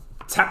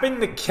Tapping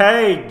the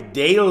Keg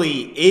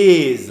Daily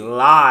is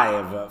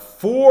live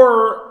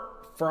for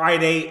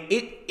Friday.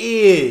 It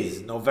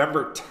is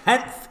November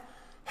 10th.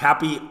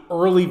 Happy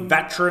early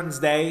Veterans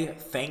Day.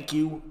 Thank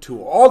you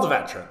to all the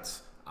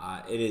veterans.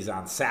 It is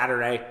on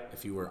Saturday.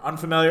 If you were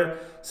unfamiliar,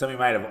 some of you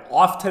might have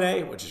off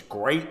today, which is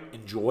great.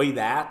 Enjoy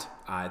that.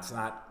 It's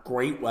not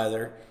great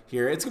weather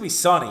here. It's going to be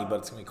sunny, but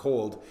it's going to be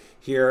cold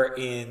here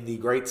in the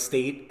great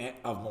state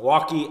of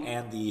Milwaukee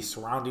and the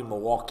surrounding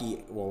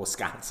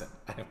Wisconsin.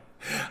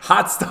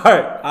 Hot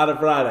start on a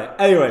Friday.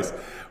 Anyways,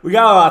 we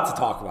got a lot to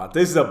talk about.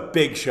 This is a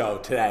big show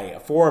today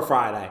for a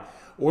Friday.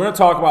 We're going to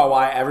talk about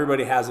why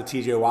everybody has a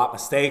TJ Watt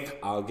mistake.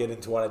 I'll get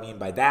into what I mean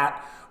by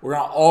that. We're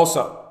going to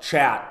also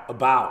chat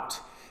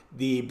about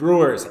the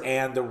Brewers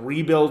and the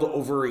rebuild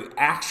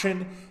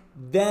overreaction.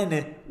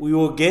 Then we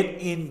will get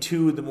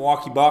into the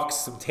Milwaukee Bucks,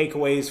 some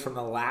takeaways from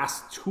the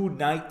last two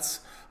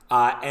nights.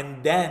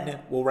 And then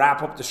we'll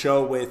wrap up the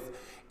show with,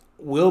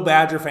 will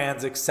Badger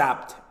fans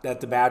accept that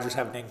the Badgers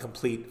have an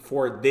incomplete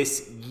for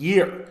this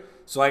year?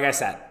 So like I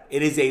said,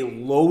 it is a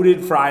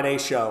loaded Friday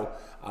show.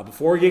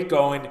 Before we get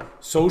going,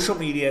 social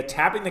media,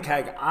 Tapping the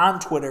Keg on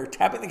Twitter,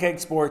 Tapping the Keg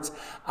Sports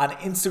on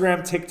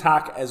Instagram,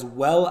 TikTok, as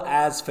well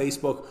as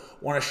Facebook.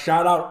 Want to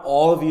shout out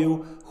all of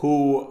you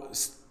who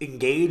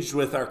engaged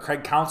with our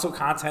Craig Council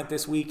content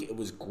this week. It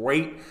was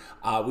great.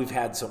 We've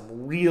had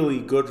some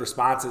really good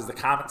responses. The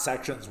comment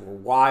sections were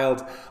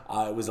wild.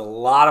 It was a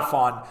lot of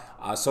fun.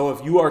 So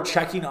if you are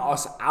checking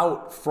us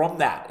out from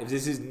that, if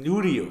this is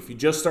new to you, if you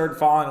just started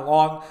following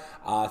along,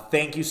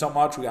 thank you so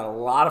much. We got a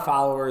lot of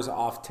followers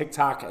off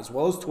TikTok as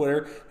well as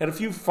Twitter. Got a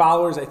few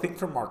followers, I think,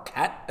 from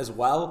Marquette as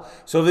well.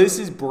 So if this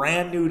is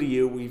brand new to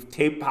you, we've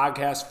taped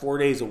podcasts 4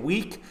 days a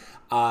week.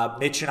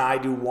 Mitch and I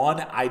do one.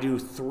 I do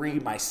three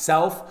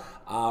myself.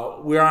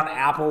 We're on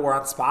Apple, we're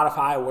on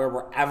Spotify,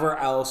 wherever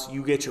else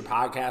you get your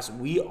podcasts.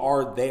 We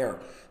are there.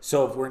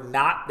 So if we're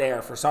not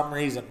there for some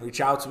reason,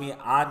 reach out to me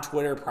on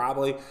Twitter.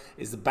 Probably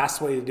is the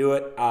best way to do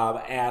it,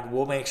 and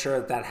we'll make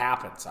sure that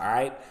happens. All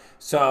right.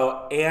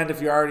 So, and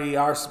if you already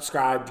are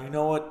subscribed, you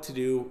know what to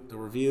do. The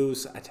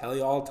reviews, I tell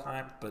you all the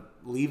time, but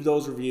leave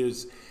those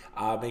reviews.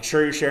 Make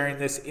sure you're sharing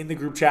this in the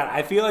group chat.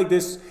 I feel like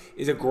this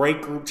is a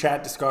great group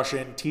chat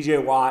discussion.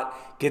 TJ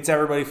Watt gets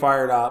everybody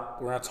fired up.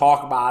 We're going to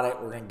talk about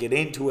it. We're going to get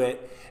into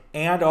it.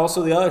 And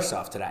also the other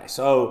stuff today.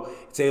 So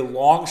it's a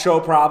long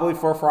show probably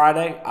for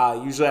Friday.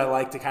 Usually I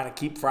like to kind of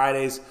keep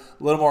Fridays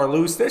a little more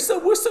loose. We're still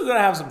going to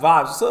have some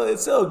vibes.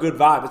 It's still a good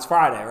vibe. It's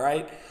Friday,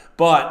 right?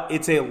 But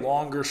it's a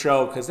longer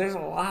show because there's a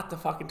lot to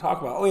fucking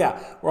talk about. Oh,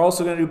 yeah. We're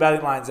also going to do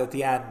betting lines at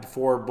the end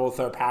for both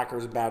our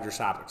Packers and Badgers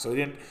topics. So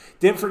we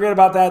didn't forget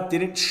about that.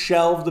 Didn't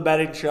shelve the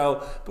betting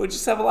show. But we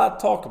just have a lot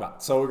to talk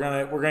about. So we're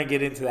gonna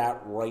get into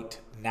that right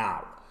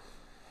now.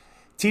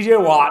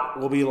 TJ Watt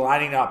will be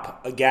lining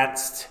up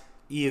against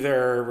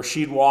either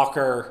Rasheed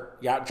Walker,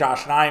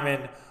 Josh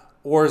Nijman,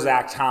 or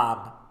Zach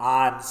Tom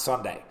on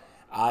Sunday.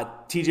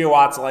 TJ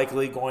Watt's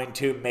likely going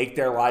to make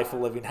their life a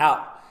living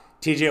hell.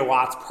 TJ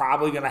Watt's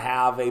probably going to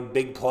have a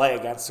big play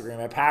against the Green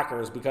Bay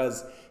Packers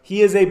because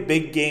he is a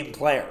big game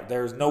player.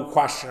 There's no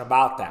question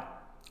about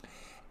that.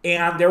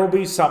 And there will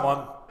be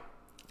someone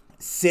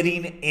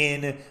sitting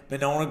in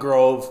Monona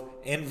Grove,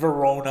 in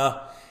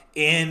Verona,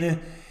 in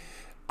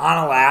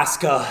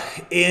Alaska,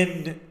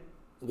 in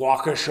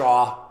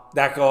Waukesha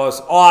that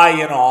goes,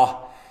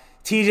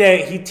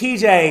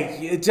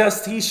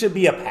 TJ, he should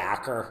be a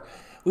Packer.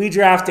 We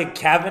drafted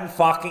Kevin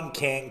fucking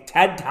King,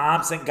 Ted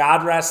Thompson,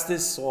 God rest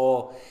his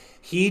soul.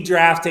 He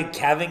drafted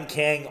Kevin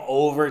King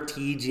over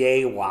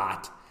TJ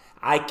Watt.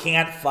 I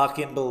can't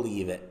fucking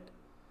believe it.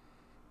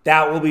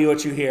 That will be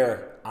what you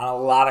hear on a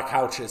lot of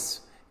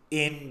couches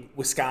in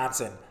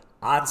Wisconsin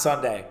on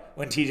Sunday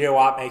when TJ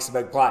Watt makes a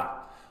big play.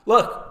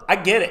 Look, I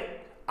get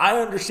it. I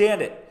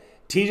understand it.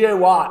 TJ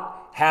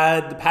Watt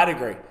had the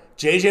pedigree.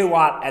 JJ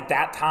Watt at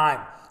that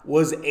time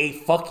was a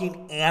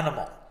fucking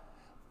animal.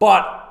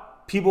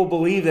 But people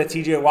believe that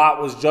TJ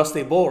Watt was just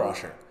a bull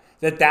rusher.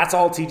 That's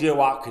all TJ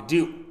Watt could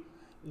do.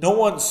 No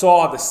one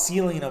saw the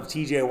ceiling of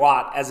TJ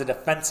Watt as a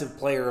defensive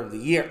player of the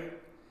year.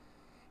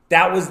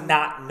 That was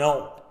not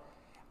known.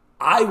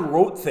 I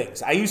wrote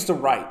things. I used to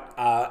write.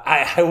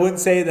 I wouldn't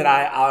say that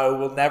I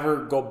will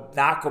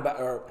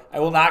I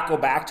will not go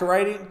back to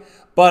writing,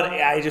 but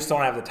I just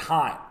don't have the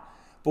time.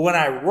 But when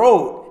I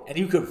wrote, and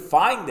you could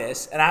find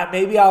this, and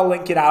maybe I'll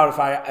link it out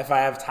if I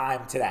have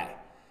time today.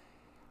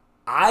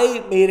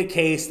 I made a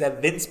case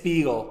that Vince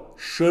Beagle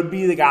should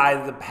be the guy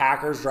that the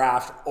Packers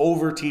draft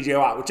over TJ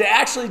Watt, which I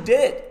actually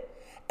did.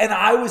 And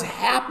I was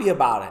happy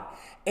about it.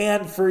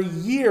 And for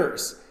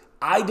years,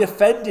 I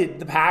defended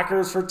the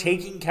Packers for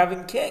taking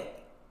Kevin King.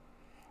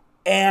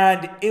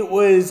 And it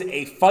was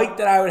a fight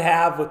that I would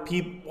have with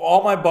people,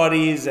 all my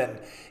buddies, and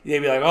they'd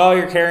be like, oh,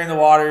 you're carrying the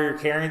water,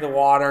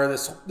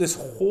 this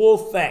whole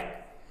thing.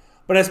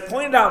 But as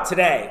pointed out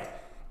today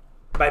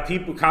by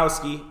Pete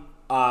Bukowski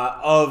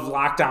of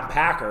Locked On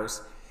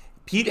Packers,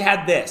 Pete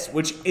had this,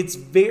 which it's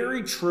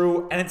very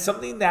true, and it's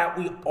something that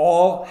we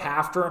all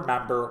have to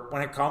remember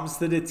when it comes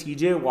to the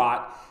TJ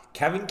Watt,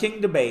 Kevin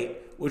King debate,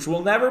 which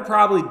will never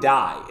probably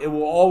die. It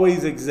will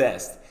always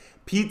exist.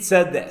 Pete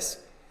said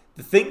this: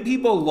 the thing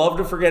people love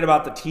to forget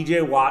about the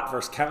TJ Watt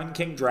versus Kevin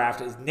King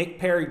draft is Nick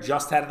Perry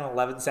just had an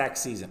 11-sack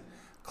season.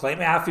 Clay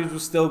Matthews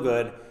was still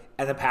good,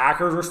 and the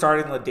Packers were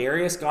starting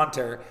Ladarius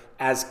Gunter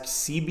as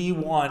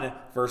CB1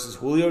 versus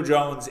Julio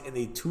Jones in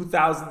the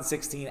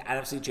 2016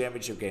 NFC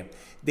Championship game.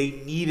 They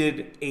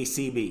needed a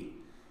CB.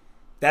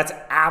 That's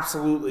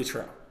absolutely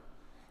true.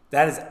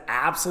 That is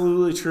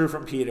absolutely true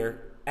from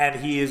Peter,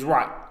 and he is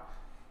right.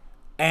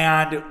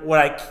 And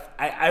what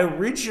I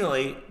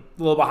originally,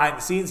 a little behind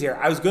the scenes here,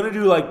 I was going to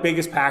do like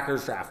biggest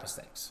Packers draft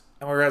mistakes,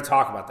 and we're going to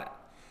talk about that.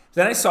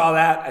 Then I saw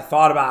that, I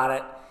thought about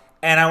it,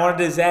 and I wanted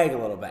to zag a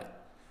little bit.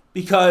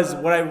 Because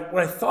what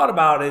I thought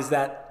about is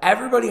that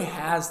everybody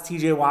has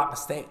TJ Watt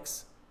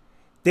mistakes.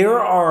 There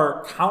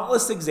are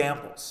countless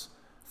examples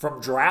from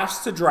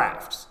drafts to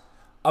drafts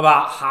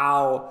about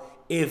how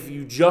if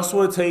you just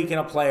would have taken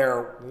a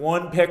player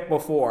one pick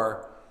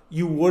before,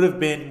 you would have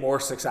been more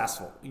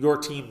successful. Your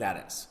team,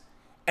 that is.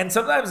 And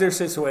sometimes there's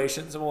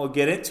situations, and we'll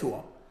get into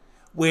them,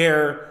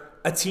 where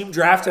a team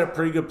drafted a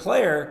pretty good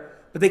player,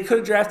 but they could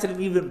have drafted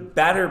an even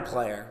better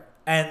player,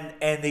 and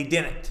they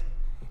didn't.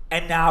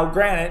 And now,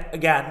 granted,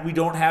 again, we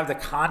don't have the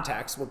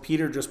context, what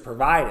Peter just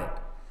provided.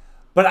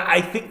 But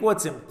I think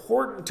what's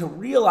important to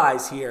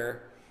realize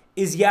here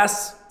is,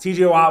 yes,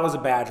 TJ Watt was a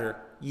Badger.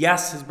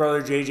 Yes, his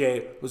brother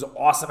JJ was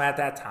awesome at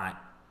that time.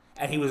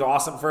 And he was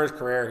awesome for his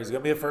career. He's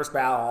going to be a first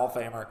ballot Hall of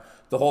Famer.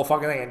 The whole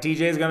fucking thing. And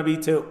TJ is going to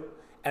be too.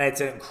 And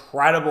it's an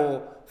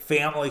incredible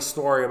family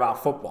story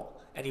about football.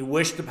 And you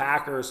wish the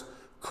Packers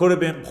could have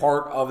been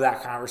part of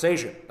that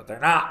conversation. But they're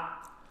not.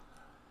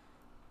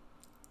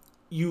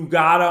 You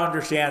got to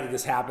understand that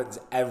this happens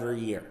every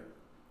year.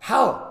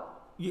 Hell,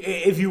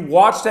 if you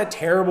watch that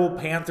terrible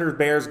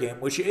Panthers-Bears game,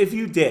 which if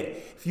you did,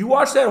 if you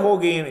watch that whole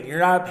game and you're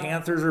not a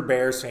Panthers or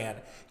Bears fan,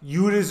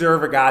 you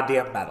deserve a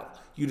goddamn medal.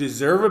 You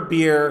deserve a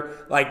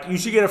beer. Like, you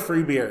should get a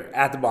free beer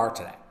at the bar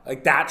today.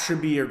 Like, that should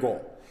be your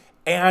goal.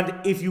 And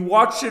if you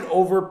watched it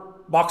over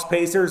Bucks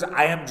Pacers,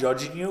 I am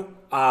judging you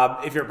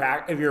if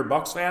you're a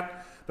Bucks fan.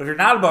 But if you're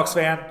not a Bucks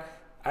fan,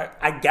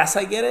 I guess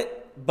I get it.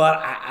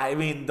 But, I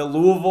mean, the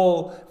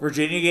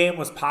Louisville-Virginia game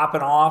was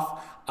popping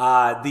off.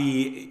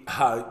 The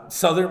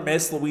Southern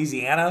Miss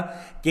Louisiana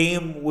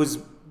game was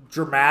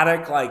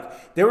dramatic.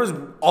 Like, there was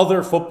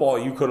other football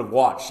you could have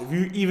watched,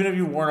 even if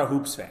you weren't a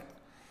Hoops fan.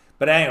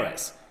 But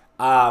anyways,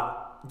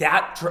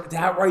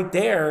 that right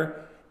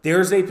there,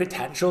 there's a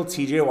potential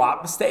TJ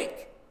Watt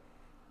mistake.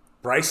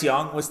 Bryce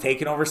Young was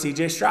taking over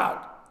CJ Stroud.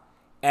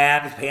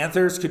 And if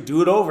Panthers could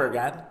do it over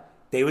again,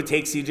 they would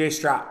take CJ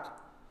Stroud.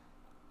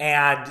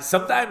 And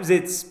sometimes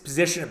it's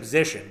position to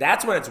position.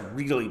 That's when it's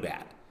really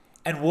bad.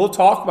 And we'll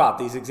talk about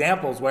these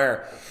examples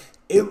where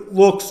it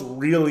looks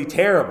really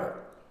terrible.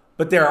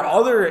 But there are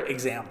other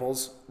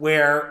examples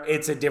where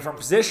it's a different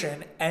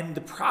position.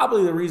 And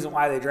probably the reason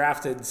why they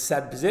drafted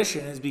said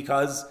position is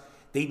because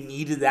they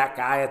needed that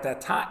guy at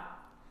that time.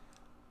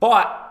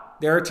 But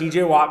there are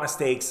TJ Watt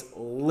mistakes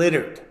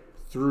littered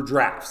through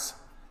drafts.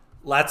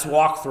 Let's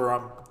walk through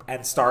them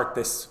and start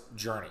this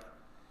journey.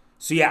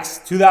 So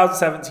yes,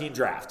 2017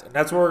 draft. And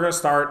that's where we're going to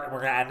start, and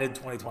we're going to end in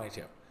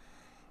 2022.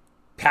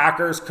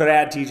 Packers could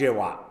add TJ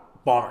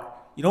Watt. Bummer.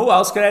 You know who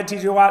else could add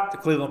TJ Watt? The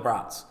Cleveland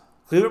Browns.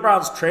 Cleveland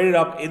Browns traded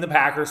up in the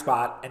Packers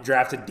spot and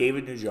drafted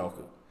David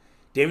Njoku.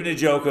 David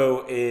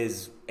Njoku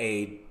is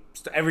a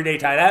everyday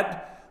tight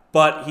end,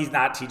 but he's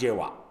not TJ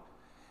Watt.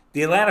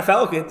 The Atlanta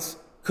Falcons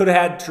could have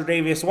had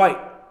Tre'Davious White.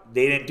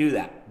 They didn't do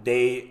that.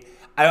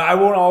 I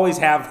won't always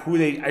have who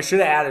they... I should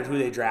have added who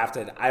they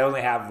drafted. I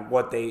only have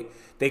what they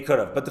could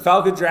have. But the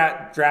Falcons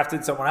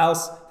drafted someone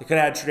else. They could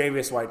have had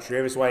Tre'Davious White.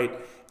 Tre'Davious White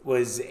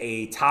was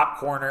a top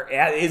corner,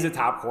 is a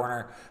top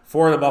corner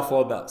for the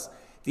Buffalo Bills.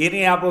 The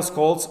Indianapolis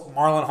Colts,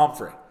 Marlon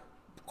Humphrey.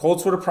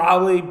 Colts would have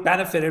probably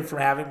benefited from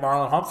having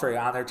Marlon Humphrey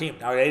on their team.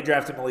 Now, they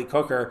drafted Malik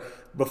Hooker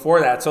before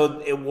that,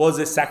 so it was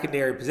a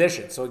secondary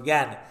position. So,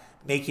 again,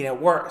 making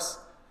it worse.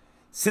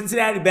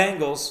 Cincinnati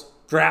Bengals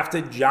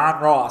drafted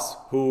John Ross,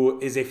 who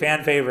is a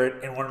fan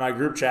favorite in one of my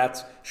group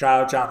chats.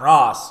 Shout out John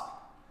Ross,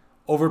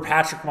 over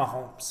Patrick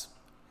Mahomes.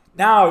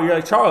 Now, you're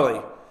like,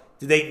 Charlie,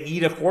 do they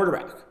need a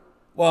quarterback?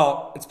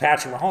 Well, it's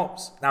Patrick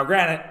Mahomes. Now,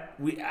 granted,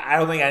 I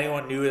don't think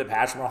anyone knew that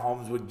Patrick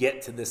Mahomes would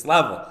get to this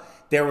level.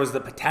 There was the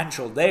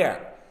potential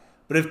there.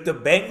 But if the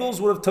Bengals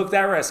would have took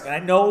that risk, and I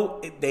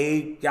know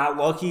they got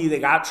lucky, they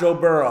got Joe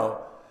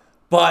Burrow,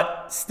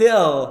 but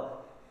still,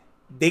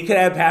 they could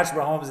have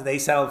Patrick Mahomes and they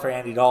settled for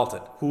Andy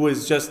Dalton, who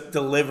was just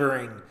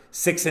delivering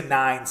 6-9,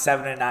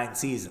 7-9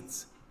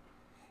 seasons.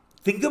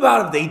 Think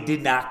about if they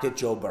did not get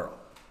Joe Burrow.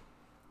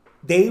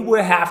 They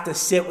would have to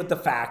sit with the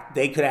fact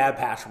they could have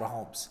Patrick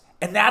Mahomes.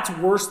 And that's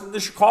worse than the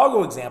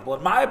Chicago example,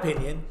 in my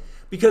opinion,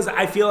 because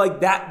I feel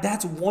like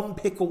that's one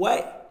pick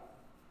away.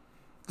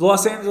 The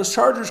Los Angeles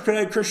Chargers could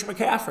have had Christian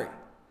McCaffrey.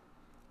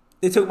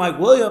 They took Mike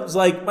Williams.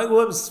 Mike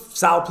Williams,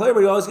 solid player, but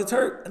he always gets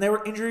hurt. And there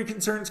were injury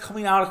concerns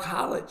coming out of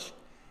college.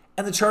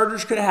 And the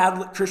Chargers could have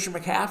had Christian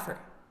McCaffrey.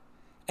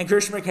 And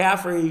Christian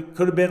McCaffrey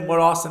could have been what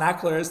Austin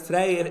Eckler is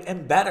today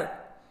and better.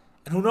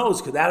 And who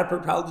knows, could that have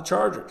propelled the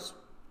Chargers?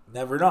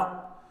 Never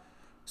know.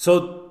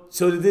 So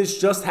did this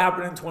just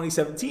happen in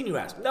 2017, you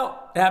ask? No,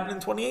 it happened in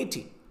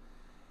 2018.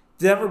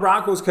 The Denver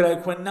Broncos could have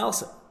had Quentin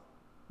Nelson.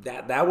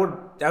 That would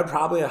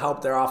probably have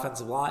helped their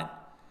offensive line.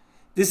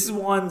 This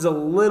one's a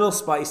little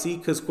spicy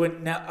because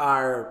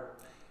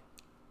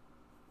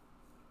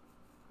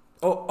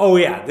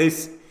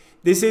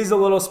this is a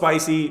little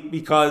spicy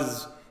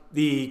because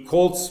the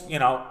Colts,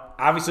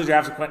 obviously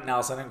drafted Quentin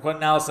Nelson, and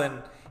Quentin Nelson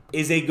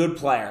is a good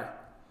player.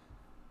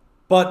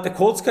 But the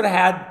Colts could have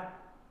had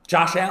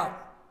Josh Allen.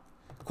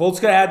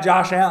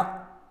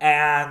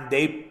 And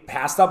they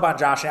passed up on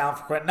Josh Allen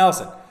for Quentin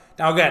Nelson.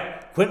 Now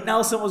again, Quentin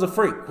Nelson was a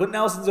freak. Quentin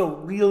Nelson's a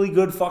really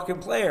good fucking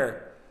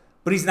player,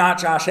 but he's not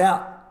Josh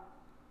Allen.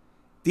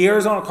 The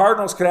Arizona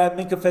Cardinals could have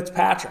Minkah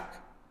Fitzpatrick.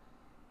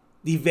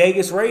 The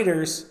Vegas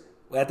Raiders,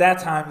 at that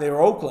time they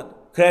were Oakland,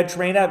 could have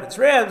Tremaine Edmonds.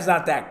 Tremaine Edmonds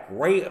not that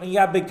great. I mean, he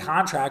got a big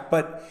contract,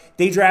 but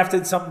they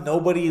drafted some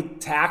nobody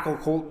tackle,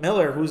 Colt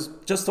Miller, who's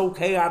just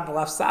okay on the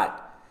left side.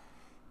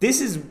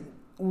 This is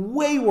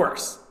way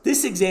worse.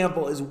 This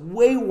example is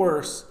way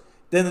worse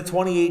than the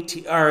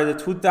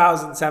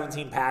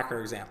 2017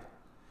 Packer example.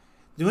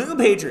 New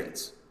England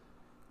Patriots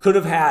could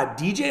have had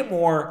DJ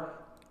Moore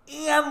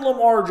and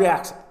Lamar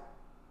Jackson.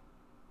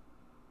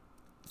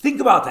 Think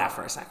about that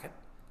for a second.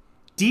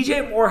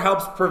 DJ Moore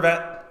helps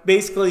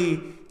basically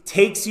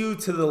takes you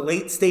to the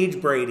late stage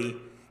Brady,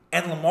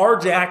 and Lamar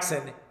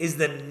Jackson is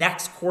the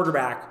next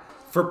quarterback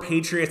for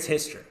Patriots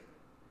history.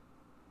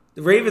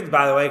 The Ravens,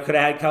 by the way, could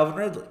have had Calvin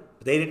Ridley,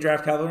 but they didn't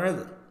draft Calvin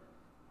Ridley.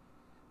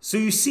 So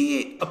you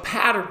see a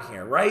pattern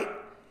here, right?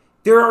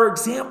 There are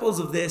examples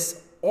of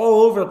this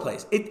all over the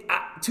place.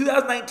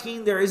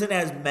 2019, there isn't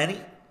as many.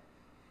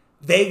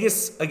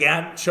 Vegas,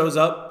 again, shows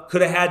up,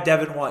 could have had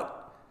Devin White.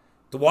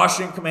 The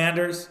Washington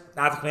Commanders,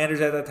 not the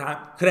Commanders at that time,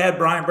 could have had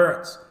Brian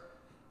Burns.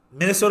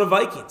 Minnesota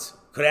Vikings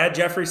could have had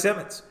Jeffrey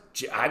Simmons.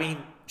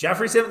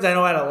 Jeffrey Simmons, I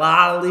know, had a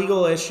lot of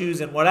legal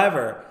issues and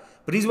whatever,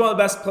 but he's one of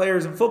the best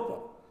players in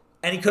football.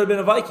 And he could have been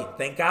a Viking.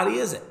 Thank God he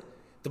isn't.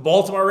 The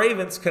Baltimore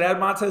Ravens could have had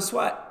Montez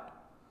Sweat.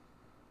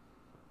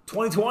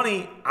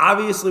 2020,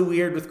 obviously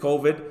weird with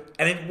COVID,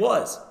 and it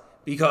was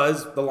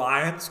because the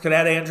Lions could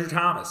have had Andrew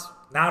Thomas.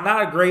 Now,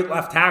 not a great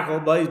left tackle,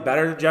 but he's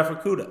better than Jeff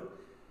Okudah.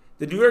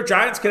 The New York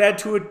Giants could have had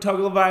Tua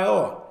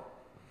Tagovailoa.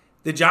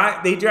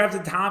 They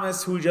drafted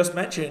Thomas, who we just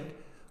mentioned,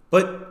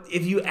 but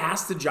if you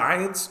ask the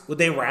Giants, would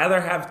they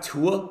rather have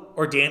Tua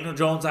or Daniel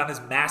Jones on his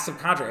massive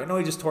contract? I know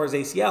he just tore his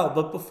ACL,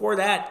 but before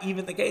that,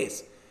 even the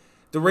case.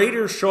 The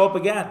Raiders show up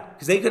again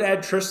because they could have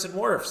had Tristan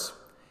Wirfs.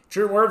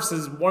 Tristan Wirfs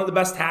is one of the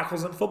best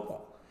tackles in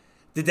football.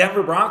 The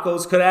Denver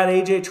Broncos could have had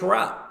A.J.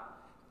 Terrell.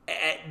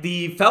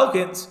 The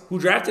Falcons, who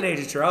drafted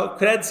A.J. Terrell,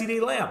 could have had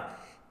C.D. Lamb.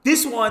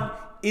 This one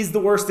is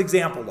the worst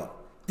example, though.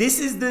 This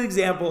is the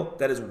example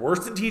that is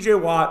worse than T.J.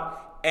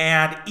 Watt.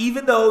 And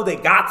even though they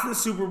got to the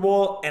Super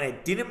Bowl and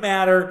it didn't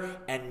matter,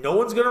 and no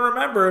one's going to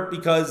remember it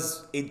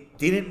because it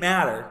didn't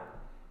matter,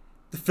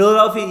 the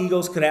Philadelphia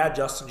Eagles could have had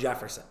Justin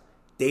Jefferson.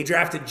 They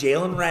drafted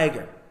Jalen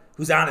Reagor,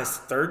 who's on his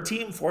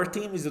fourth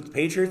team. He's with the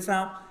Patriots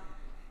now.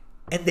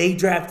 And they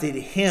drafted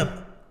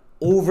him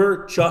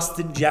over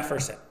Justin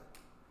Jefferson.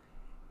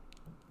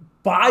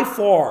 By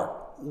far,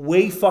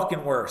 way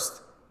fucking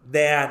worse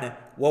than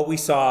what we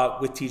saw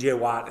with TJ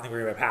Watt and the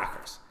Green Bay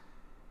Packers.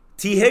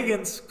 T.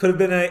 Higgins could have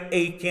been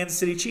a Kansas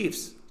City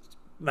Chiefs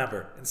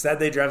member. Instead,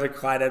 they drafted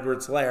Clyde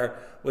Edwards-Helaire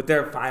with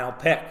their final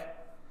pick.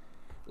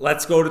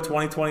 Let's go to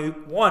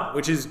 2021,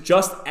 which is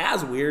just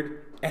as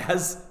weird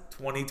as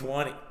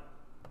 2020.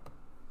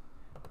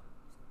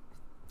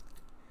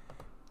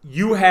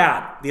 You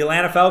had the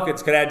Atlanta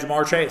Falcons could have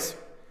Jamar Chase.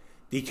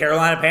 The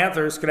Carolina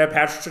Panthers could have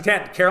Patrick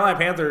Surtain. Carolina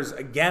Panthers,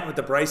 again, with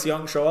the Bryce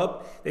Young show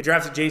up, they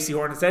drafted J.C.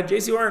 Horn instead.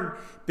 J.C. Horn,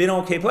 been an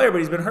okay player, but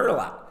he's been hurt a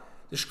lot.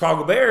 The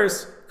Chicago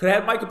Bears could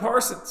have had Micah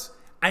Parsons.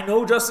 I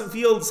know Justin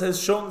Fields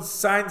has shown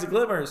signs of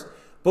glimmers,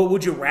 but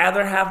would you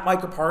rather have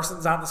Micah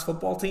Parsons on this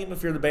football team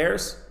if you're the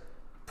Bears?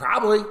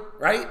 Probably,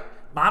 right?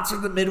 Monster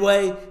of the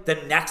Midway, the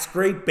next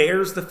great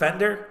Bears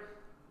defender.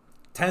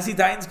 Tennessee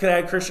Titans could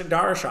have had Christian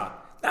Darrisaw.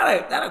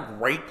 Not a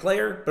great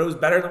player, but it was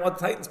better than what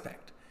the Titans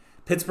picked.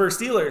 Pittsburgh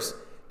Steelers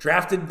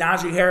drafted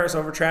Najee Harris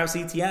over Travis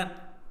Etienne.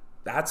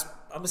 That's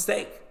a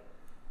mistake.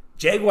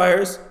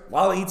 Jaguars,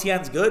 while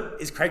Etienne's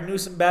good, is Craig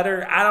Newsom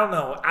better? I don't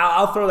know.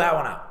 I'll throw that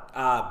one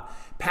out.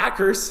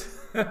 Packers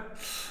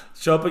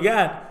show up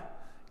again.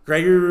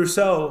 Gregory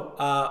Rousseau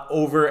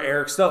over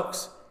Eric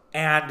Stokes.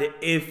 And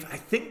I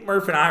think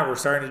Murph and I were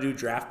starting to do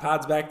draft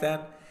pods back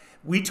then,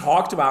 we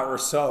talked about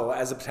Rousseau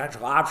as a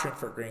potential option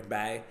for Green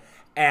Bay.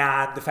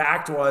 And the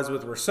fact was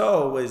with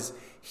Rousseau was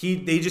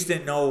they just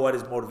didn't know what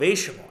his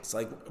motivation was.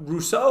 Like,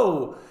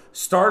 Rousseau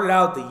started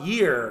out the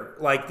year,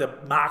 like the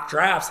mock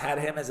drafts had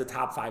him as a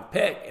top 5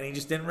 pick, and he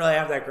just didn't really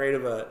have that great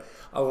of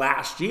a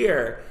last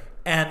year.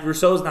 And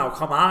Rousseau's now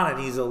come on, and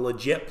he's a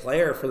legit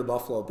player for the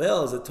Buffalo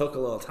Bills. It took a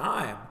little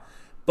time.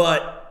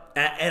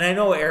 And I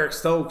know Eric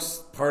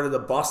Stokes, part of the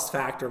bust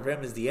factor of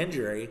him is the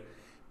injury,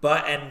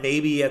 and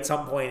maybe at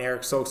some point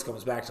Eric Stokes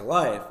comes back to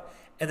life.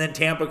 And then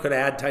Tampa could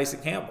have had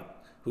Tyson Campbell.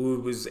 who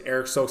was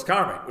Eric Stokes'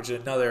 counterman, which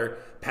is another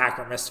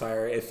Packer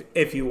misfire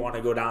if you want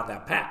to go down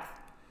that path.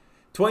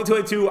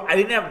 2022, I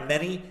didn't have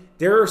many.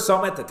 There are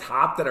some at the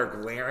top that are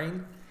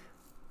glaring.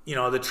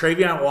 The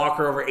Travion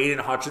Walker over Aiden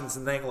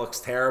Hutchinson thing looks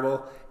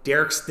terrible.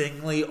 Derek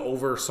Stingley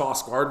over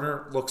Sauce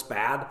Gardner looks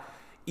bad.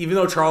 Even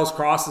though Charles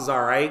Cross is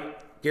all right,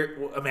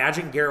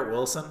 imagine Garrett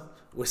Wilson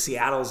with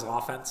Seattle's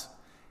offense.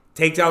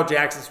 Takes out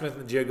Jackson Smith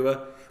and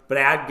Jigba, but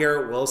add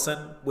Garrett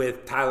Wilson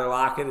with Tyler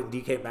Lockett and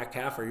DK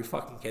Metcalf. Are you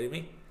fucking kidding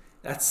me?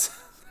 That's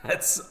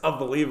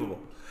unbelievable.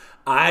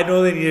 I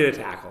know they needed a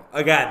tackle.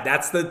 Again,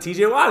 that's the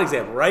TJ Watt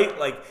example, right?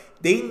 Like,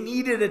 they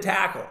needed a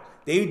tackle.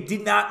 They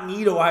did not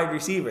need a wide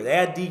receiver. They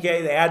had DK,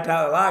 they had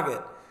Tyler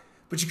Lockett.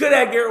 But you could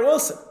have had Garrett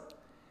Wilson.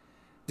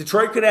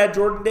 Detroit could have had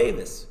Jordan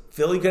Davis.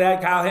 Philly could have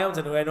had Kyle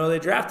Hamilton, who I know they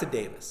drafted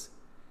Davis.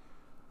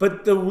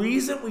 But the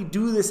reason we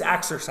do this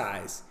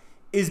exercise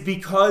is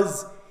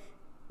because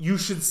you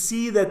should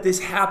see that this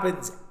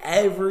happens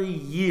every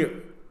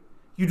year.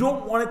 You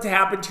don't want it to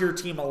happen to your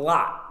team a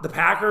lot. The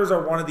Packers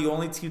are one of the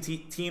only two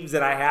teams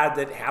that I had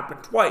that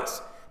happened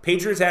twice.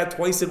 Patriots had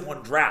twice in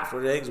one draft,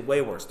 which I think is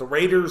way worse. The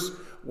Raiders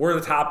were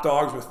the top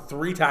dogs with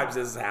 3 times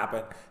this has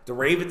happened. The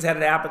Ravens had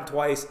it happen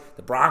twice.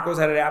 The Broncos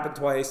had it happen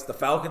twice. The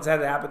Falcons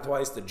had it happen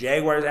twice. The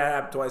Jaguars had it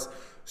happen twice.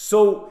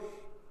 So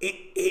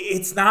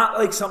it's not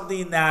like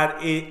something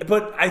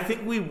but I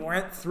think we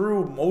went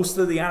through most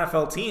of the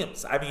NFL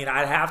teams. I mean,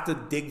 I'd have to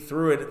dig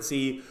through it and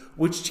see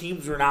which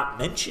teams were not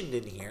mentioned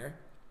in here.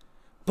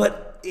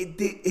 But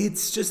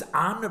it's just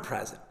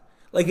omnipresent.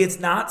 Like, it's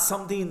not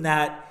something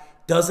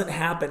that doesn't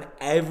happen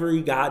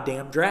every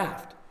goddamn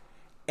draft.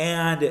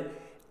 And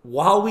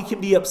while we can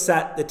be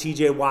upset that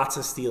TJ Watt's a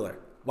Steeler,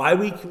 why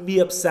we can be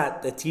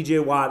upset that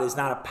TJ Watt is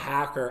not a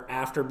Packer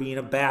after being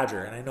a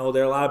Badger, and I know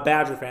there are a lot of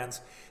Badger fans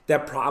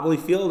that probably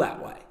feel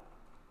that way,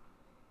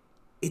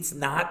 it's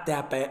not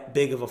that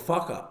big of a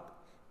fuck up.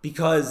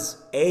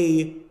 Because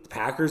A, the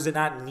Packers did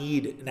not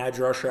need an edge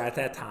rusher at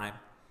that time,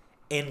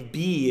 and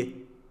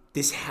B,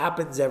 this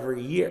happens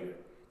every year.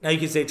 Now you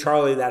can say,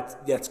 Charlie,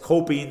 that's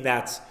coping,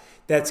 that's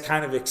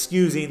kind of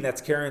excusing, that's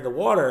carrying the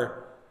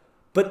water.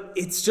 But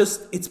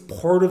it's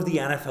part of the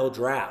NFL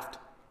draft.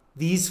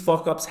 These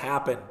fuck-ups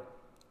happen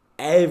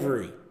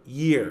every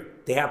year.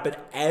 They happen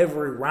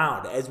every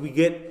round. As we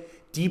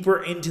get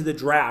deeper into the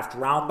draft,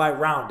 round by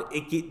round,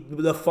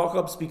 the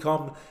fuck-ups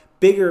become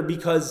bigger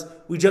because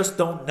we just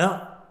don't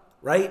know,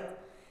 right?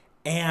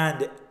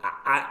 And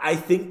I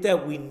think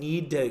that we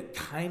need to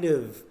kind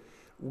of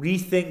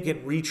rethink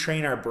and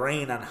retrain our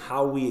brain on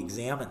how we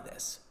examine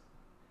this.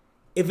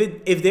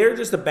 If they're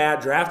just a bad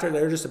drafter,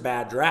 they're just a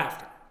bad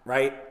drafter,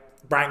 right?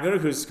 Brian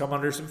Gutekunst's come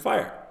under some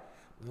fire.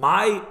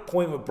 My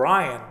point with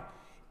Brian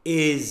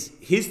is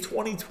his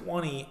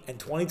 2020 and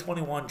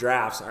 2021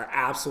 drafts are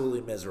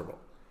absolutely miserable.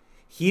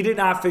 He did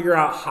not figure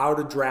out how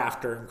to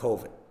draft during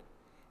COVID.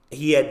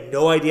 He had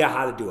no idea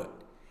how to do it.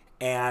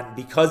 And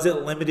because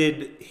it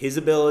limited his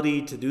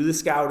ability to do the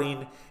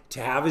scouting,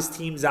 to have his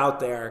teams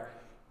out there,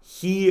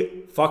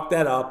 he fucked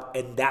that up,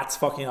 and that's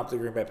fucking up the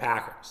Green Bay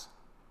Packers.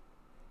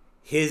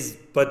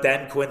 But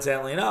then,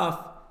 coincidentally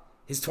enough,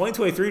 his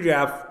 2023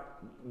 draft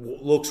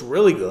looks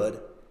really good.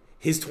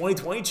 His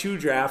 2022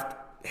 draft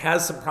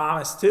has some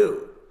promise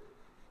too.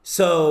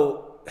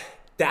 So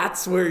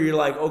that's where you're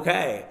like,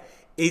 okay,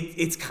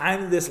 it's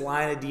kind of this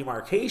line of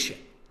demarcation.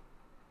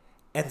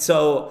 And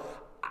so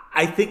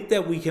I think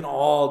that we can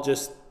all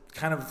just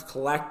kind of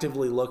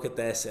collectively look at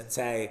this and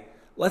say,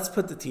 let's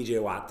put the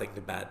TJ Watt thing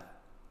to bed.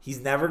 He's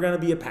never going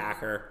to be a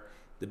Packer.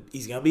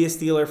 He's going to be a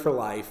Steeler for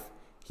life.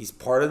 He's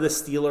part of the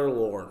Steeler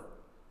lore.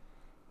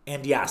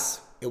 And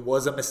yes, it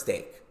was a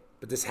mistake,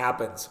 but this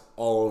happens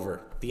all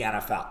over the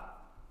NFL.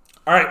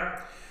 All right,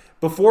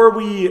 before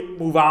we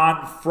move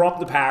on from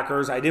the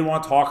Packers, I did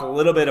want to talk a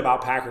little bit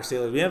about Packers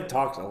Steelers. We haven't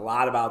talked a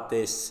lot about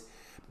this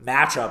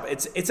matchup.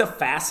 It's a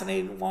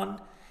fascinating one.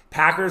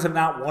 Packers have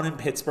not won in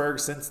Pittsburgh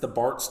since the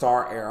Bart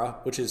Starr era,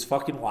 which is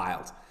fucking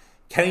wild.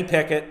 Kenny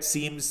Pickett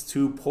seems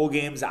to pull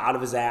games out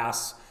of his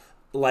ass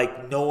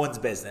like no one's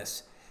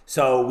business.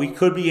 So we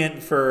could be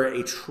in for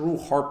a true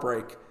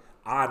heartbreak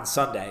on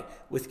Sunday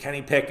with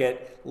Kenny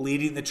Pickett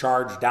leading the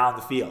charge down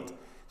the field.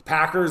 The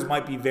Packers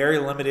might be very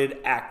limited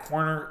at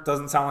corner.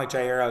 Doesn't sound like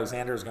Jair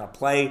Alexander is going to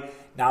play.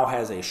 Now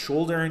has a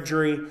shoulder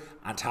injury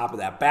on top of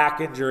that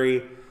back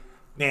injury.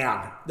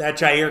 Man, that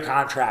Jair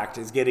contract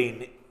is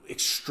getting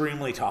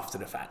extremely tough to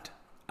defend.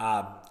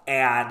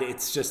 And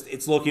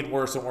it's looking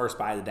worse and worse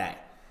by the day.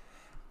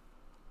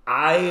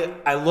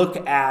 I look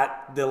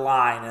at the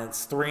line, and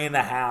it's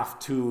 3.5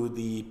 to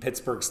the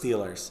Pittsburgh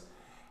Steelers.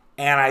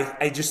 And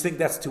I just think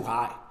that's too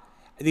high.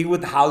 I think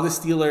with how the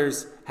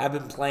Steelers have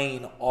been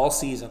playing all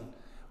season,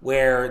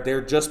 where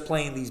they're just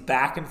playing these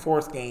back and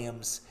forth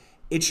games,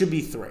 it should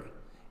be 3.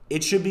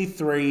 It should be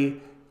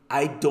 3.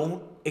 I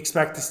don't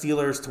expect the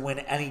Steelers to win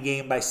any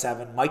game by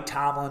 7. Mike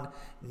Tomlin,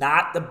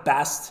 not the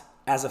best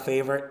as a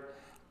favorite.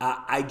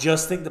 I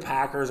just think the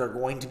Packers are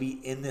going to be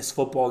in this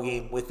football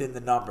game within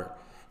the number.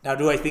 Now,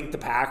 do I think the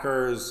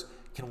Packers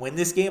can win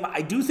this game?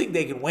 I do think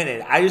they can win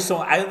it. I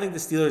don't think the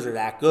Steelers are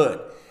that good.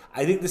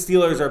 I think the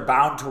Steelers are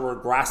bound to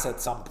regress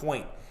at some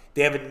point.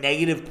 They have a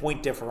negative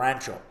point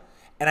differential.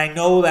 And I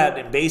know that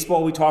in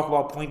baseball we talk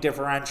about point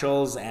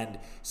differentials, and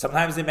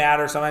sometimes they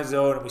matter, sometimes they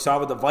don't. And we saw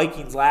with the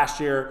Vikings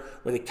last year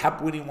where they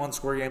kept winning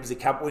one-score games,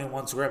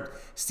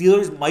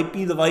 Steelers might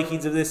be the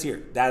Vikings of this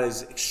year. That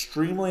is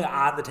extremely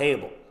on the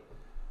table.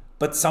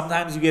 But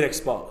sometimes you get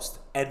exposed.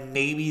 And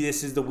maybe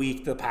this is the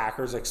week the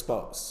Packers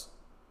expose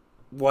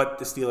what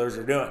the Steelers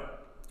are doing.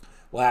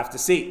 We'll have to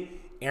see.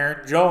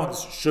 Aaron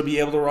Jones should be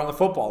able to run the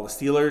football. The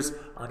Steelers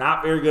are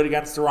not very good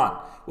against the run,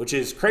 which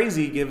is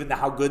crazy given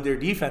how good their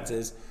defense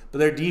is, but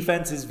their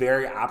defense is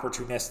very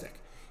opportunistic.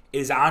 It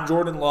is on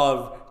Jordan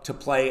Love to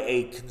play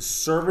a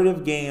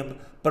conservative game,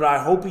 but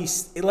I hope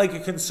he's like a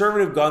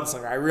conservative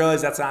gunslinger. I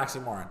realize that's an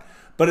oxymoron,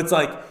 but it's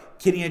like,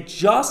 can you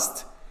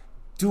just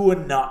do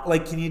enough?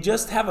 Like, can you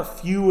just have a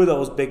few of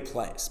those big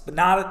plays, but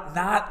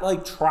not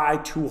like try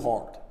too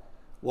hard?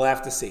 We'll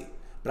have to see.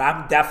 But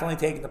I'm definitely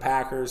taking the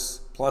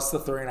Packers plus the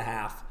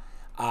 3.5.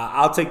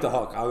 I'll take the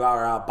hook.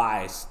 I'll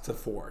bias to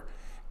 4.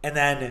 And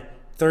then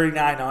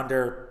 39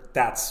 under,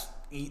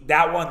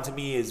 that one to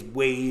me is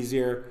way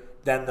easier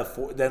than the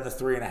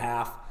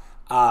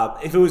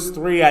 3.5. If it was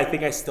 3, I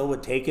think I still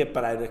would take it,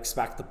 but I'd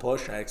expect the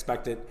push. I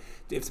expect it,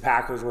 if the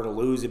Packers were to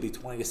lose, it'd be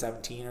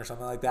 20-17 or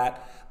something like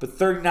that. But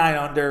 39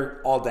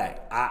 under all day.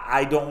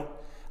 I don't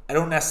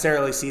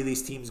necessarily see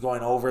these teams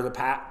going over.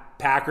 The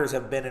Packers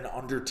have been an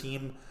under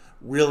team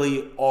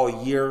really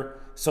all year.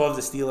 So have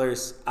the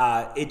Steelers.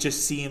 It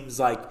just seems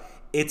like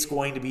it's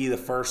going to be the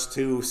first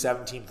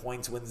 17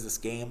 points wins this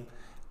game.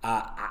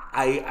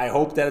 I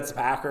hope that it's the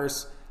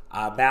Packers.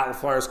 Matt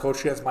LaFleur is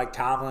coached against Mike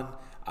Tomlin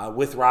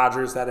with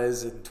Rodgers. That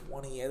is in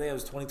I think it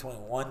was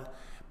 2021.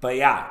 But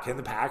yeah, can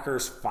the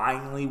Packers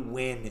finally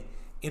win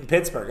in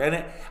Pittsburgh?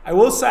 And I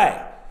will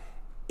say,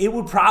 it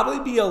would probably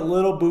be a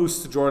little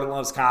boost to Jordan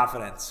Love's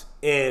confidence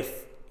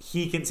if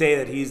he can say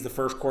that he's the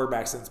first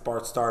quarterback since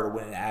Bart Starr to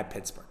win at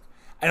Pittsburgh.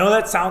 I know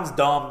that sounds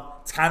dumb.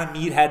 It's kind of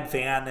meathead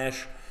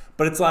fan-ish,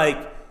 but it's like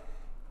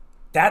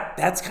that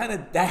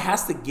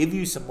has to give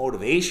you some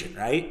motivation,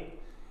 right?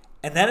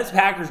 And then if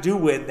Packers do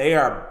win, they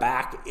are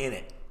back in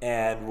it,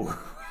 and we're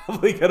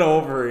probably going to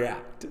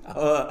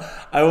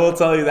overreact. I will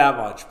tell you that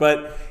much.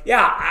 But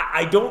yeah,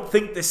 I don't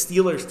think the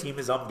Steelers team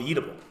is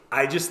unbeatable.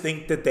 I just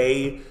think that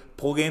they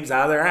pull games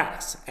out of their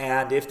ass.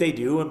 And if they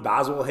do, and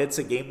Boswell hits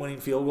a game-winning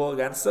field goal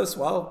against us,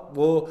 well,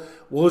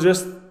 we'll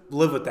just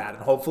live with that.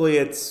 And hopefully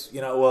it's,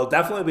 it will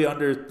definitely be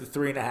under the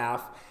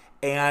 3.5,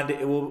 and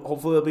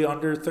hopefully it'll be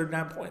under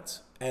 39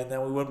 points. And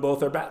then we win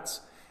both our bets.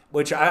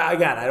 Which, I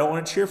don't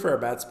want to cheer for our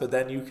bets, but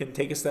then you can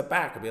take a step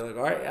back and be like,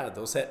 all right, yeah,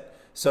 those hit.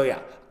 So yeah,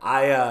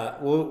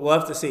 we'll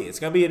have to see. It's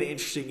going to be an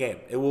interesting game.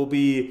 It will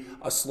be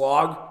a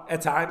slog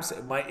at times.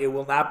 It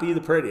will not be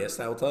the prettiest,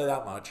 I will tell you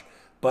that much.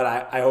 But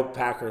I hope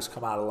Packers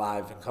come out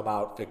alive and come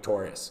out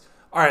victorious.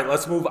 All right,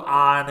 let's move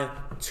on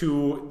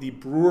to the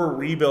Brewer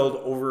rebuild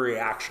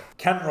overreaction.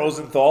 Ken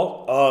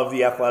Rosenthal of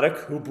The Athletic,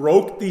 who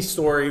broke the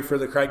story for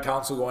the Craig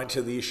Council going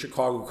to the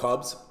Chicago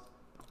Cubs,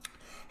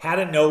 had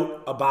a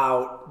note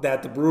about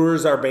that the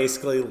Brewers are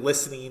basically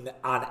listening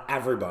on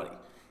everybody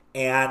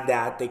and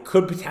that they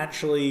could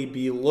potentially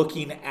be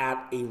looking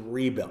at a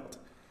rebuild.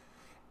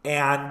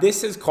 And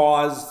this has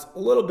caused a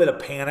little bit of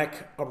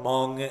panic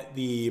among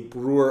the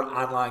Brewer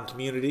online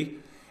community.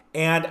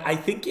 And I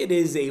think it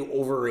is a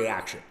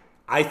overreaction.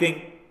 I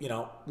think,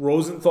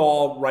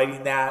 Rosenthal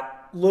writing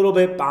that a little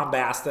bit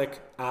bombastic,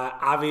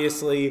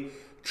 obviously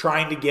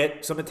trying to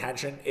get some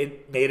attention.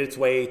 It made its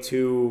way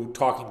to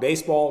Talking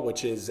Baseball,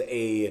 which is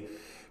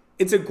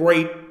it's a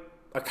great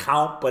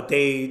account, but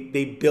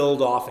they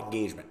build off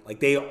engagement.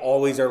 Like, they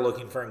always are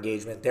looking for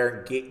engagement.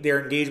 They're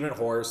engagement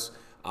whores,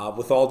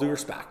 with all due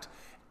respect.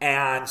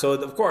 And so,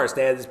 of course,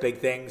 they had this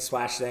big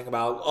splash thing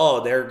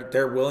about,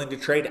 they're willing to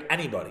trade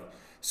anybody.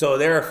 So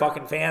there are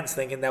fucking fans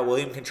thinking that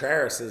William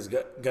Contreras is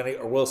going to,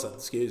 or Wilson,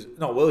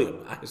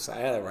 William, I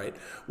had it right.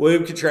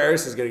 William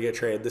Contreras is going to get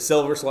traded, the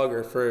silver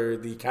slugger for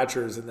the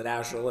catchers in the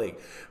National League.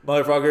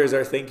 Motherfuckers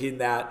are thinking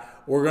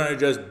that we're going to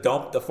just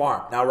dump the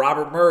farm. Now,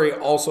 Robert Murray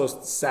also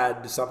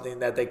said something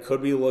that they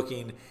could be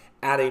looking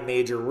at a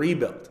major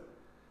rebuild.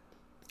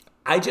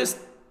 I just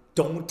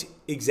don't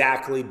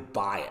exactly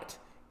buy it.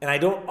 And I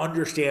don't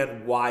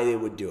understand why they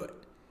would do it.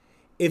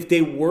 If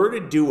they were to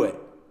do it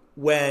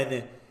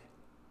when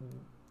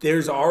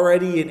there's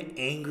already an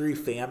angry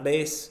fan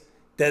base,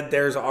 that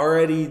there's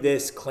already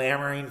this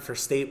clamoring for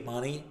state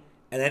money,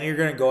 and then you're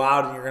going to go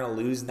out and you're going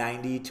to lose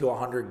 90 to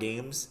 100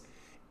 games,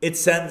 it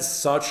sends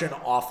such an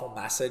awful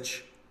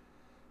message.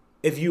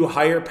 If you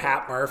hire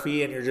Pat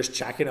Murphy and you're just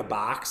checking a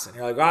box and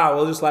you're like,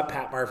 we'll just let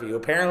Pat Murphy, who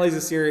apparently is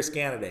a serious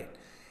candidate.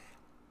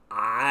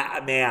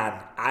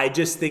 I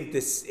just think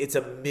it's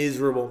a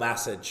miserable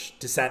message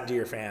to send to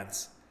your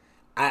fans.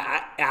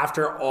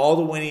 After all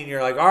the winning,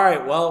 you're like, all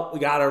right, well, we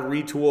got to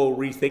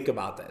rethink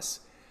about this.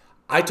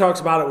 I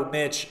talked about it with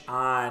Mitch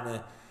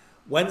on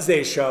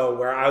Wednesday's show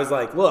where I was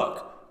like,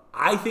 look,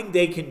 I think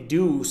they can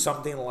do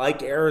something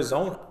like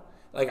Arizona.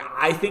 Like,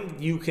 I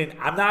think you can.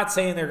 I'm not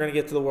saying they're going to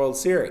get to the World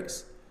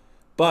Series,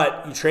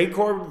 but you trade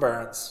Corbin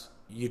Burns,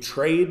 You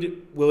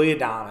trade Willy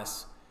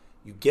Adames,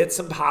 you get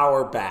some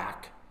power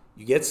back,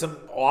 you get some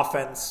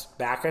offense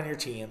back on your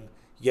team,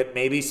 you get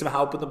maybe some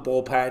help in the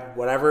bullpen,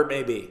 whatever it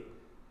may be.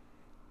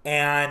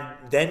 And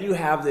then you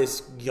have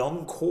this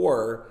young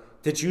core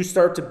that you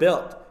start to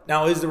build.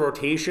 Now, is the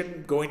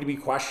rotation going to be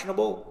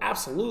questionable?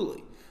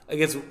 Absolutely. Like,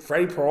 it's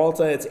Freddie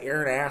Peralta, it's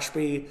Aaron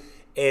Ashby,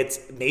 it's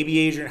maybe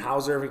Adrian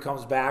Hauser if he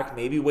comes back,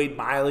 maybe Wade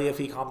Miley if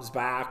he comes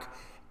back,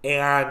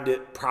 and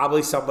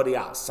probably somebody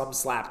else, some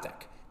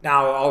slapdick.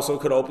 Now, it also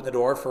could open the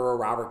door for a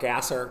Robert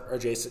Gasser or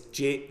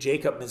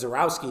Jacob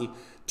Mizorowski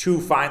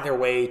to find their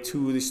way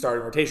to the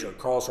starting rotation.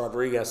 Carlos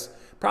Rodriguez,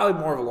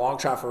 probably more of a long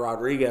shot for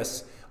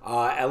Rodriguez,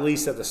 at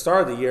least at the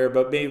start of the year,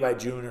 but maybe by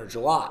June or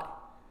July.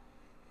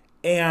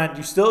 And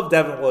you still have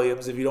Devin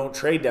Williams if you don't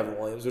trade Devin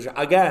Williams, which,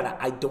 again,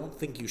 I don't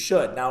think you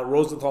should. Now,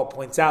 Rosenthal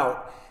points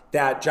out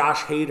that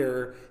Josh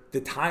Hader,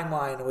 the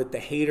timeline with the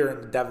Hader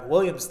and the Devin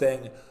Williams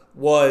thing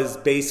was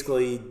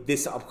basically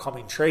this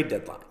upcoming trade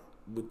deadline,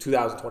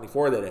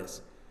 2024 that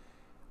is.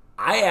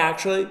 I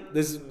actually,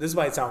 this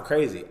might sound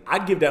crazy,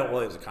 I'd give Devin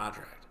Williams a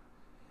contract.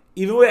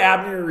 Even with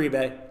Abner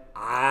Uribe,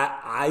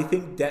 I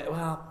think that,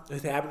 well,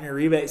 with Abner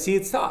Uribe, see,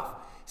 it's tough.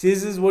 See,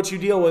 this is what you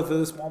deal with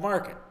a small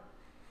market.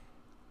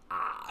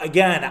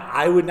 Again,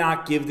 I would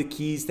not give the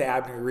keys to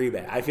Abner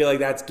Uribe. I feel like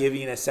that's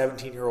giving a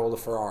 17-year-old a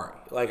Ferrari.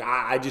 Like,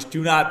 I just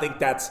do not think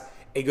that's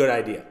a good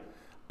idea.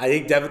 I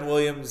think Devin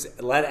Williams,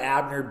 let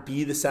Abner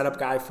be the setup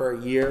guy for a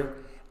year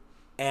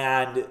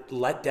and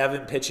let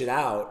Devin pitch it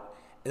out.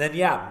 And then,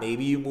 yeah,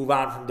 maybe you move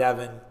on from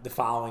Devin the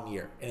following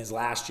year, in his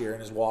last year, in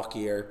his walk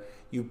year.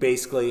 You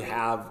basically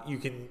you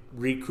can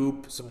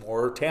recoup some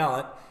more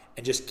talent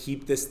and just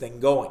keep this thing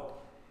going.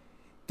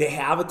 They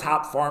have a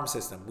top farm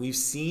system. We've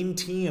seen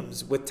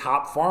teams with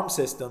top farm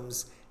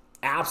systems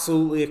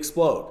absolutely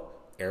explode.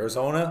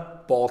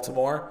 Arizona,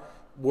 Baltimore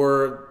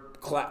were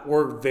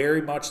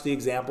very much the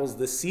examples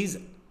this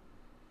season.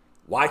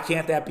 Why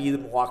can't that be the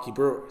Milwaukee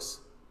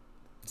Brewers?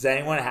 Does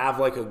anyone have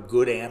like a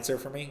good answer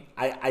for me?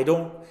 I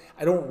don't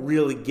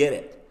really get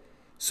it.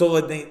 So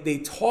when they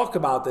talk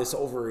about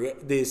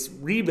this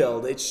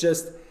rebuild, it's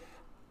just,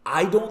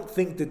 I don't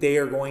think that they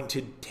are going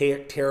to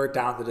tear it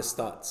down to the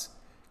studs.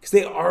 Because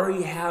they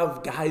already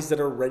have guys that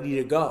are ready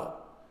to go.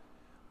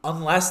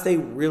 Unless they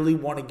really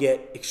want to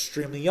get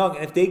extremely young.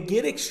 And if they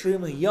get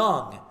extremely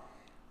young,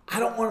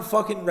 I don't want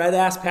fucking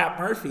red-ass Pat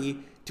Murphy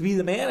to be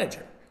the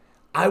manager.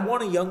 I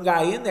want a young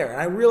guy in there. And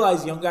I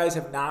realize young guys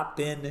have not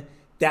been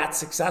that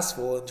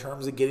successful in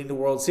terms of getting to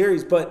World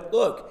Series. But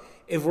look,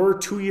 if we're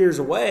 2 years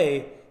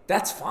away,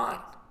 that's fine.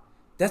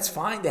 That's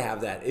fine to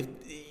have that.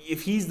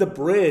 If he's the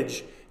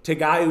bridge to a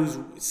guy who's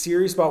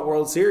serious about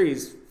World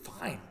Series,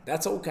 fine.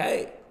 That's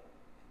okay.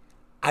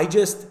 I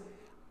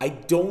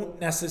don't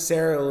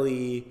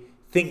necessarily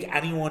think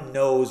anyone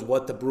knows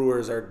what the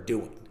Brewers are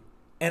doing.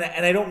 And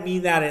I don't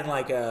mean that in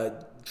like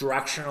a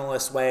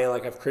directionalist way,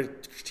 like I've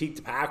critiqued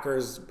the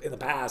Packers in the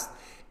past.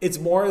 It's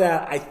more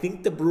that I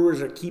think the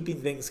Brewers are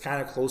keeping things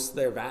kind of close to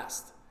their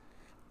vest.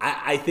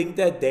 I think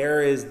that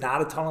there is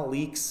not a ton of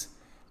leaks.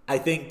 I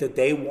think that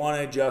they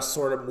want to just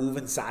sort of move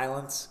in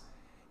silence.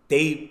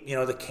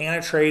 The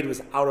Canna trade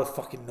was out of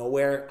fucking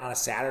nowhere on a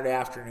Saturday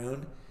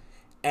afternoon.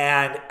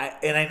 And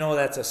I know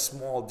that's a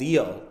small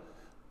deal,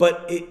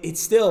 but it's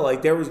still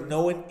like there was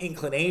no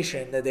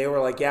inclination that they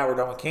were like, yeah, we're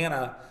done with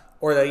Canna,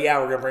 or that, yeah,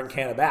 we're going to bring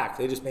Canna back.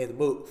 They just made the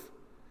move.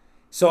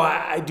 So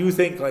I do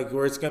think like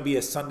where it's going to be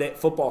a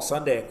football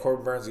Sunday and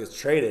Corbin Burns gets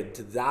traded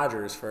to the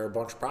Dodgers for a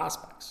bunch of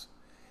prospects.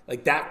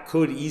 Like that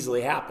could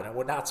easily happen. It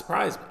would not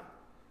surprise me.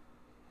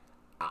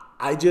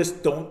 I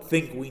just don't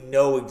think we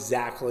know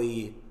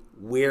exactly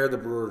where the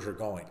Brewers are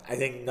going. I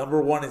think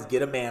number one is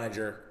get a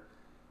manager.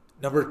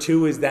 Number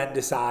two is then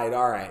decide,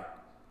 all right,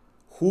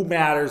 who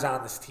matters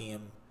on this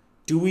team?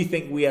 Do we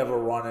think we have a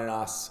run in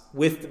us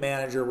with the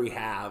manager we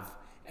have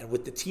and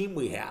with the team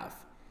we have?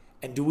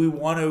 And do we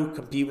want to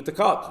compete with the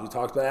Cubs? We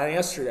talked about that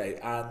yesterday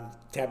on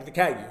Tapping the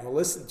Keg. You can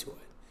listen to it.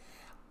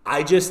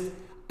 I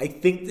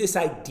think this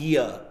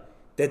idea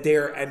that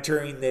they're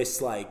entering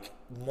this like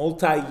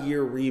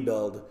multi-year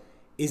rebuild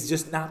is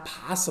just not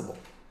possible.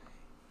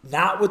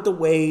 Not with the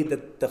way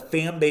that the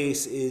fan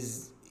base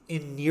is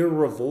in near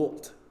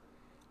revolt.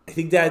 I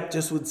think that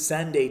just would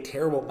send a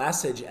terrible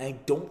message, and I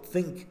don't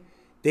think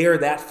they are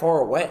that far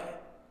away.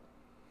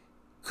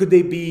 Could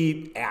they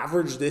be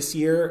average this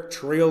year?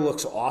 Trio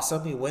looks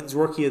awesome. He wins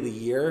Rookie of the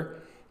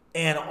Year,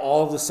 and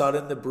all of a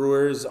sudden the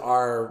Brewers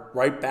are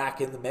right back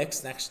in the mix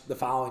the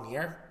following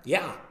year?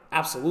 Yeah,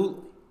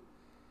 absolutely.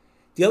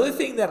 The other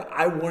thing that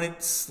I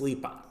wouldn't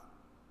sleep on,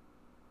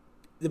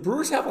 the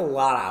Brewers have a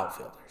lot of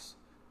outfielders.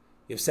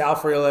 You have Sal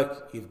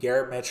Frelick, you have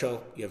Garrett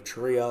Mitchell, you have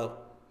Trio, you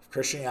have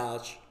Christian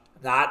Yelich.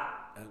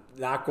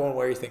 Not going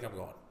where you think I'm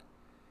going.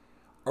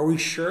 Are we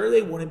sure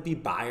they wouldn't be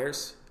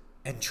buyers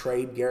and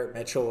trade Garrett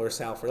Mitchell or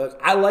Sal Frelick?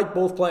 I like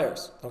both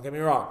players. Don't get me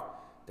wrong.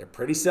 They're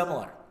pretty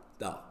similar,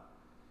 though.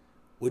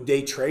 Would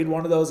they trade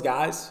one of those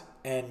guys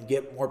and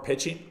get more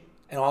pitching,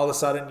 and all of a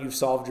sudden you've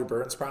solved your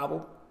Burns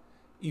problem?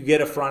 You get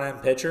a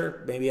front-end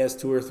pitcher, maybe has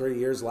 2 or 3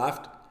 years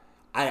left.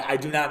 I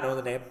do not know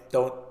the name.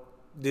 Don't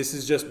This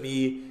is just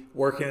me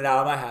working it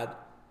out in my head.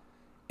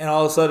 And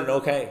all of a sudden,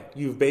 okay,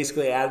 you've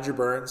basically added your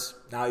Burns.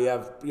 Now you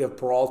have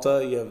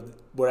Peralta, you have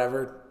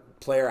whatever,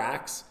 player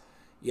X.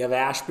 You have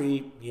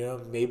Ashby,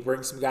 maybe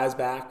bring some guys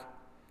back.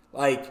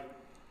 Like,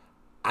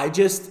 I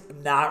just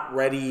am not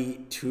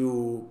ready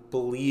to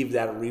believe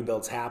that a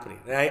rebuild's happening.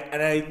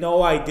 And I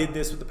know I did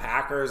this with the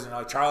Packers,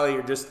 and Charlie,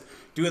 you're just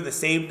doing the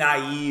same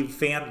naive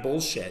fan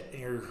bullshit,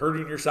 and you're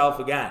hurting yourself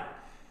again.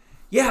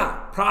 Yeah,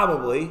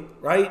 probably,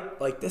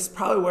 right? Like, this is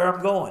probably where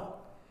I'm going.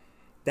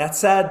 That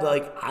said,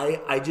 like,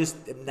 I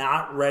just am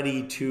not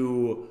ready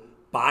to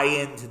buy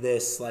into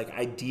this, like,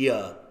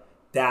 idea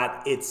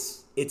that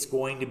it's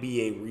going to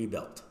be a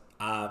rebuild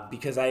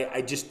because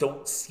I just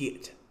don't see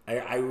it.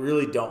 I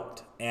really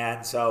don't.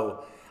 And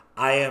so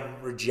I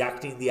am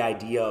rejecting the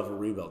idea of a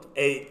rebuild.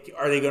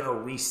 Are they going to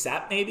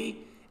reset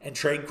maybe and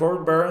trade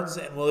Corbin Burns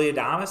and Willie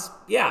Adames?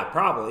 Yeah,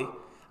 probably.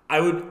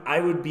 I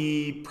would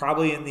be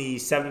probably in the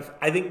 70.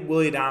 I think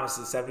Willie Adames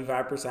is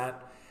 75%.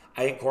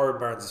 I think Corbin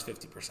Burns is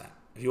 50%.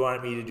 If you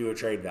wanted me to do a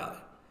trade value,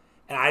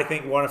 and I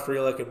think one of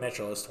Frelick and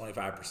Mitchell is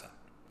 25%.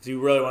 If you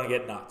really want to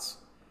get nuts,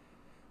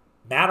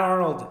 Matt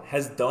Arnold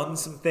has done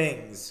some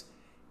things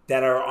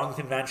that are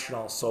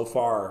unconventional so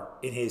far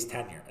in his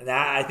tenure, and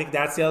I think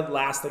that's the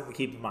last thing to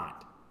keep in mind.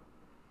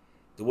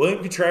 The William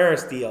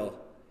Contreras deal,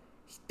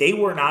 they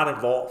were not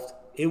involved.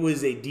 It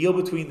was a deal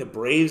between the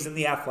Braves and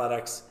the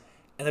Athletics,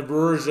 and the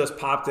Brewers just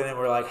popped in and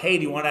were like, "Hey,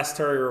 do you want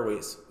Esteury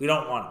Ruiz? We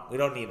don't want him. We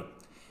don't need him."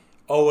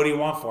 "Oh, what do you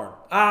want for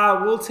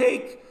him?" We'll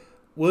take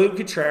William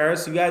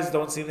Contreras. You guys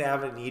don't seem to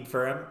have a need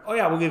for him. "Oh,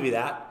 yeah, we'll give you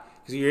that.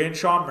 Because you're in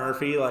Sean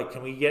Murphy. Like,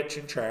 can we get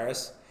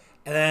Contreras?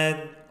 And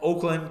then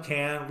Oakland,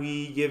 can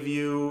we get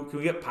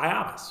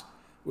Piamas?"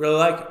 We're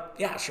like,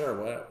 "Yeah,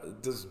 sure.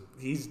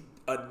 He's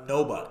a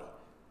nobody."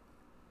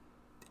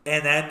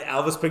 And then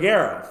Elvis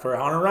Peguero for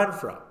Hunter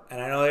Renfroe.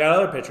 And I know they got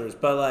other pitchers,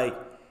 but like,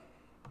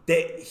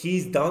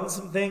 he's done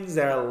some things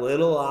that are a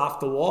little off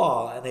the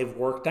wall, and they've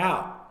worked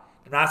out.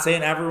 I'm not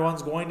saying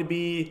everyone's going to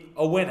be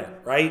a winner,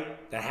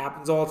 right? That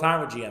happens all the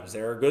time with GMs.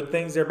 There are good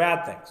things, there are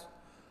bad things.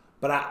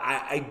 But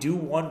I do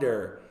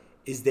wonder,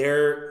 is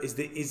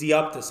he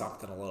up to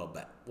something a little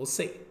bit? We'll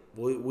see.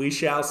 We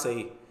shall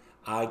see.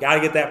 Got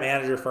to get that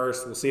manager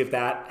first. We'll see if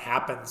that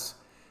happens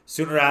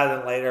sooner rather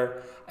than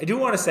later. I do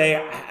want to say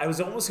I was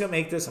almost going to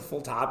make this a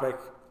full topic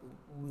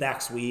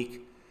next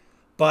week,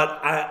 but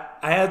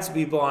I had some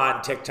people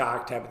on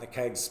TikTok, Tapping the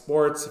Keg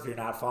Sports, if you're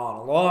not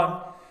following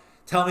along,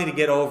 tell me to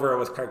get over it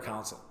with Craig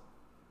Counsell.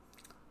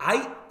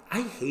 I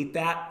hate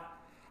that.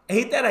 I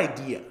hate that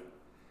idea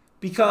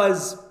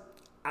because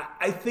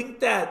I think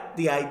that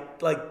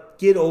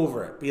get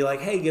over it. Be like,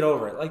 "Hey, get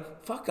over it."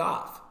 Like, fuck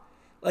off.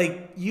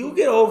 Like, you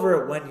get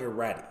over it when you're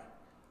ready.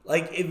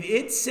 Like, if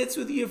it sits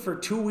with you for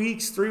 2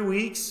 weeks, 3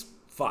 weeks,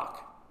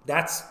 fuck.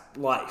 That's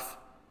life.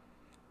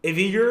 If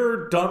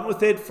you're done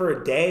with it for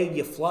a day,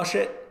 you flush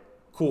it,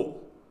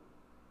 cool.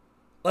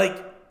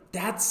 Like,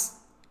 it's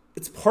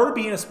part of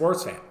being a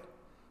sports fan.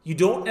 You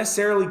don't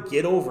necessarily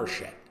get over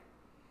shit.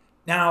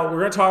 Now, we're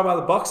going to talk about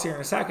the Bucks here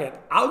in a second.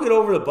 I'll get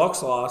over the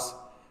Bucks loss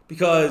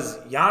because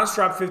Giannis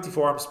dropped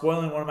 54. I'm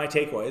spoiling one of my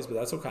takeaways, but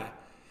that's okay.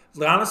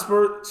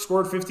 Giannis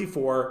scored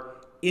 54.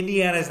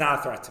 Indiana is not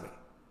a threat to me.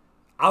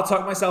 I'll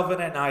tuck myself in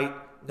at night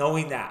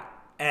knowing that,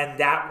 and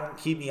that won't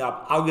keep me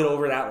up. I'll get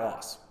over that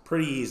loss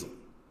pretty easily.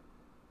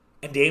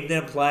 And Dame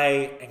didn't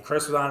play, and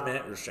Chris was on a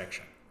minute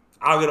restriction.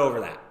 I'll get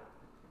over that.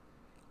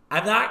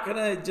 I'm not going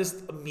to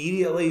just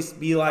immediately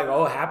be like,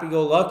 "Oh,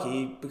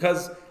 happy-go-lucky,"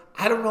 because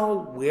I don't know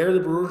where the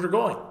Brewers are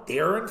going.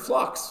 They're in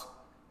flux.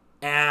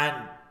 And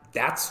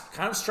that's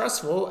kind of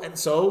stressful. And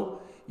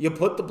so you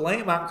put the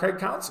blame on Craig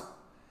Counsell.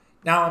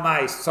 Now, am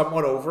I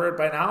somewhat over it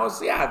by now?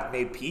 Yeah, I've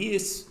made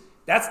peace.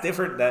 That's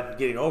different than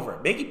getting over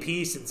it. Making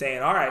peace and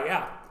saying, "All right,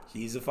 yeah,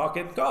 he's a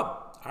fucking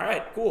Cub. All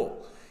right,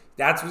 cool.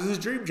 That was his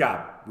dream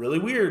job. Really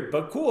weird,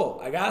 but cool,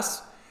 I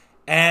guess."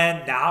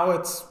 And now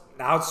it's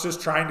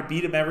just trying to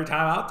beat him every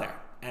time out there.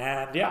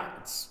 And yeah,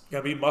 it's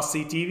going to be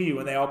must-see TV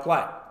when they all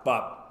play.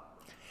 But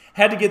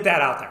had to get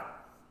that out there.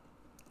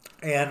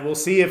 And we'll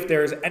see if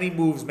there's any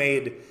moves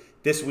made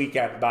this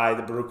weekend by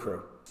the Brew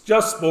Crew.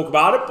 Just spoke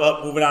about it,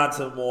 but moving on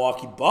to the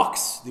Milwaukee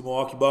Bucks. The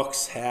Milwaukee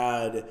Bucks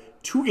had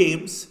 2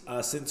 games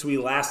since we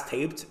last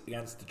taped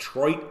against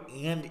Detroit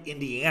and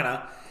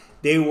Indiana.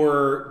 They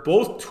were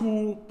both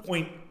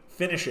 2-point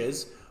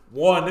finishes.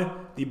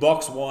 The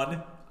Bucks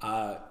won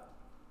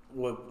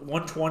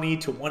 120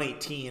 to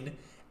 118,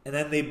 and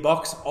then the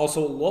Bucks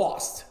also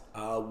lost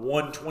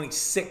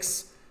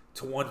 126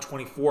 to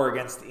 124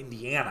 against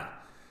Indiana.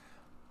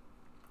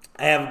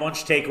 I have a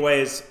bunch of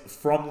takeaways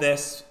from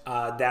this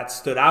that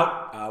stood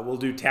out. We'll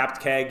do Tapped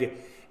Keg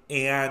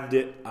and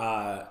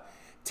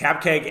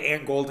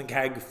Golden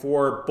Keg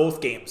for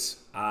both games,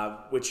 why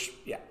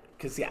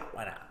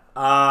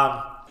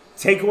not?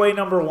 Takeaway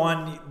number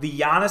 1, the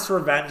Giannis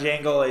revenge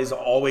angle is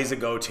always a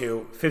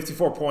go-to.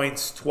 54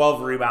 points,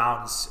 12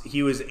 rebounds.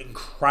 He was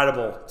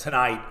incredible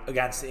tonight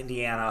against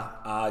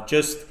Indiana.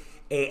 Just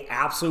an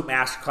absolute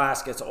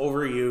masterclass, gets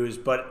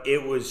overused, but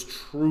it was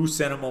true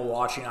cinema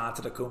watching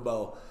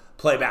Antetokounmpo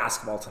play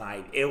basketball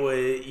tonight.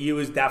 He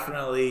was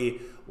definitely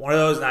one of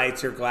those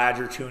nights you're glad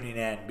you're tuning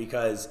in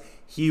because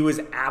he was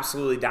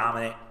absolutely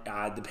dominant.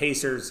 The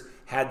Pacers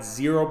had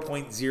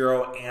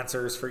 0.0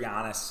 answers for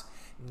Giannis.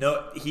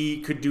 No,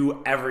 he could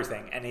do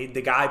everything, and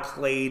the guy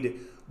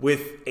played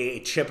with a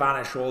chip on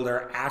his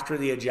shoulder after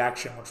the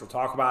ejection, which we'll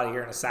talk about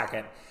here in a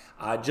second.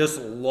 Just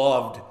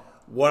loved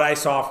what I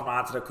saw from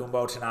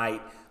Antetokounmpo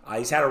tonight.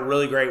 He's had a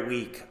really great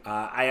week.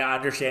 I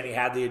understand he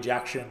had the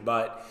ejection,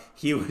 but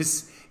he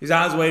was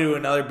on his way to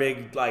another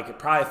big,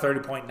 probably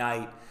 30-point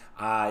night.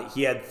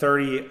 He had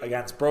 30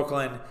 against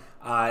Brooklyn.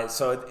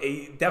 So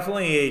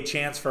definitely a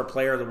chance for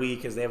player of the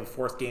week as they have a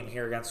fourth game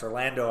here against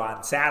Orlando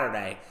on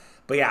Saturday.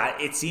 But yeah,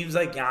 it seems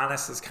like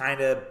Giannis is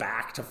kind of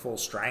back to full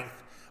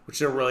strength, which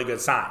is a really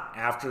good sign.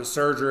 After the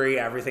surgery,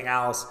 everything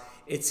else,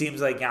 it seems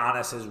like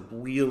Giannis is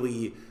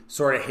really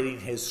sort of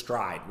hitting his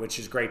stride, which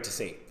is great to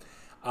see.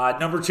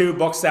 Number 2,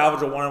 Bucks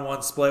salvage a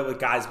 1-1 split with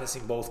guys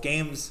missing both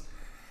games.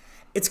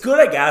 It's good,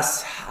 I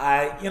guess.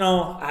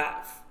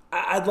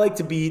 I'd like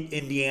to beat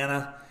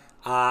Indiana.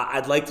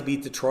 I'd like to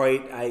beat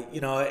Detroit.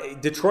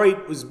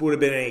 Detroit would have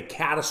been a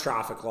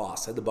catastrophic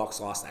loss had the Bucks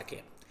lost that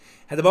game.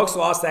 Had the Bucks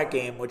lost that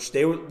game, which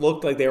they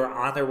looked like they were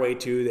on their way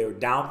to, they were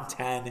down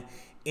 10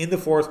 in the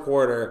fourth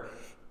quarter,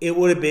 it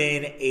would have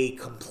been a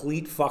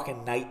complete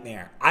fucking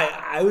nightmare.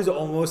 I was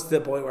almost to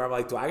the point where I'm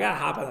like, do I gotta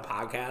hop on the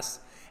podcast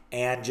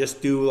and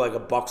just do like a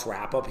Bucks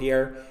wrap up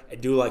here and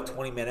do like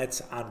 20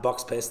 minutes on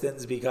Bucks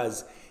Pistons,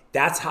 because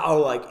that's how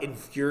like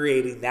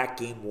infuriating that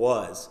game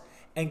was.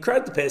 And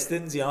credit the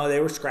Pistons, they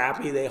were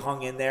scrappy. They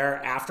hung in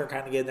there after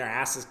kind of getting their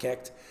asses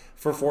kicked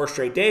for 4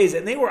 straight days,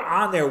 and they were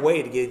on their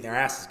way to getting their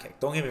asses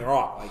kicked. Don't get me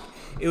wrong. Like,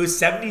 it was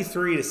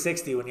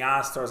 73-60 when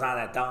Giannis throws on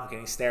that dunk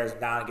and he stares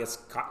him down and gets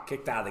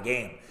kicked out of the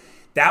game.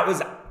 That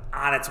was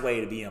on its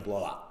way to being a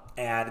blowout,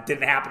 and it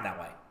didn't happen that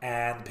way.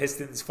 And the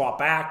Pistons fought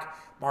back.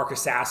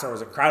 Marcus Sasser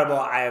was incredible.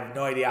 I have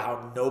no idea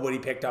how nobody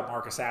picked up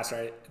Marcus Sasser.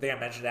 I think I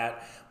mentioned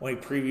that when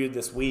we previewed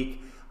this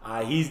week.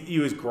 He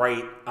was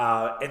great.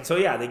 And so,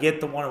 yeah, they get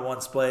the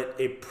 1-1 split.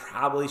 It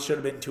probably should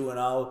have been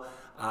 2-0.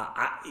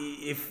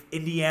 If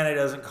Indiana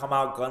doesn't come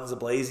out guns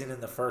a-blazing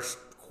in the first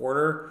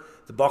quarter,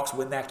 the Bucks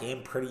win that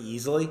game pretty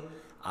easily.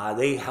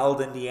 They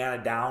held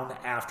Indiana down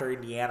after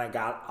Indiana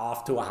got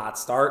off to a hot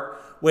start,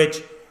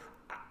 which,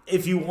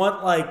 if you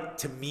want,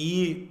 to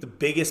me, the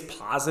biggest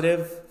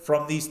positive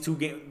from these two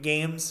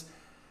games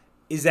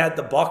is that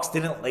the Bucks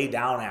didn't lay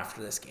down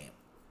after this game.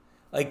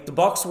 The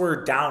Bucks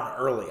were down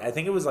early. I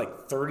think it was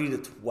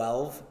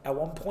 30-12 at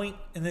one point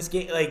in this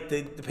game.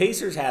 The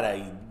Pacers had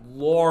a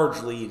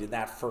large lead in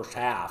that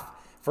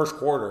first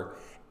quarter,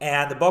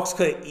 and the Bucks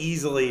could have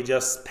easily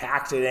just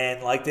packed it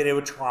in like they did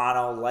with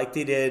Toronto, like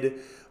they did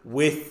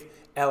with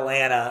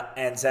Atlanta,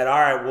 and said, all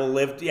right, we'll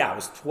live. Yeah, it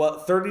was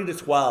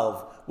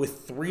 30-12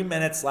 with 3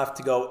 minutes left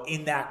to go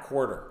in that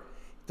quarter.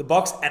 The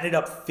Bucks ended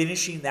up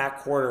finishing that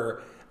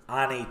quarter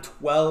on a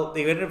 12.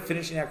 They ended up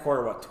finishing that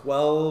quarter,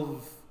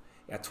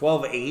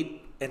 12-8,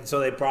 and so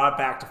they brought it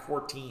back to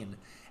 14.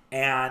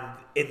 And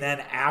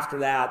then after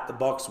that, the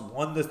Bucks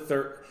won the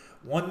third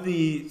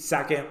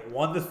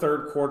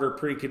quarter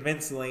pretty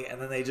convincingly,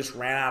 and then they just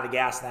ran out of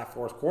gas in that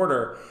fourth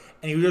quarter.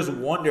 And you just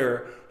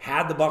wonder,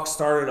 had the Bucks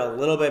started a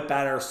little bit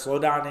better, slow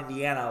down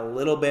Indiana a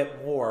little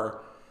bit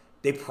more,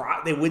 they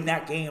win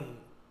that game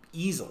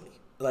easily.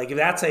 If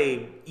that's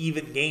a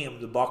even game,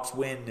 the Bucks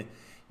win,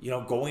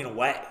 going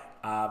away.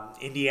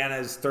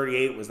 Indiana's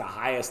 38 was the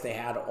highest they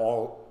had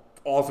all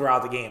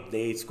throughout the game.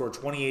 They scored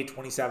 28,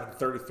 27,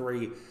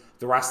 33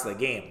 the rest of the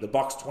game. The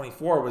Bucks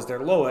 24 was their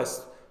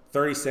lowest,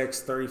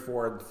 36,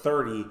 34, and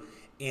 30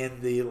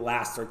 in the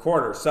last three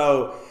quarters.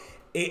 So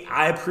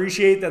I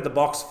appreciate that the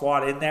Bucks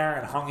fought in there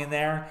and hung in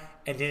there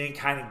and didn't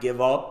kind of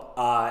give up.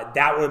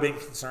 That would have been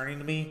concerning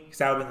to me, because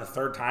that would have been the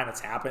third time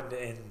it's happened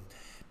in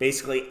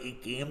basically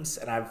 8 games,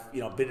 and I've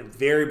been a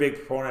very big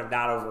proponent of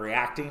not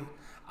overreacting.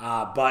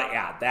 But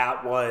yeah,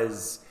 that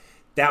was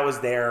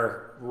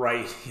there,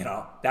 right?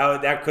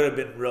 That could have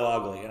been real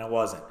ugly, and it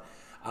wasn't.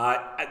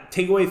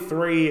 Takeaway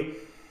 3,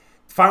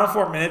 final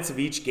 4 minutes of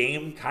each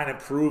game kind of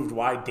proved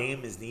why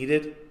Dame is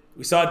needed.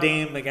 We saw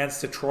Dame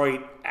against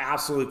Detroit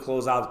absolutely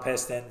close out the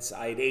Pistons.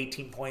 I had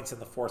 18 points in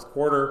the fourth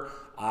quarter.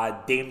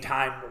 Dame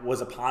time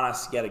was upon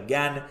us yet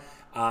again,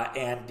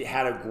 and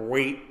had a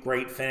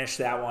great finish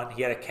to that one.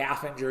 He had a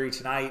calf injury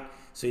tonight,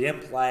 so he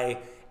didn't play.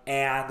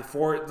 And the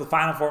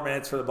final 4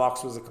 minutes for the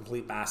Bucks was a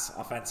complete mess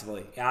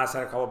offensively. Giannis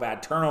had a couple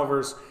bad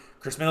turnovers.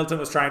 Chris Middleton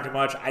was trying too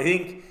much. I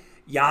think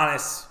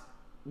Giannis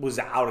was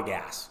out of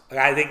gas.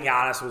 I think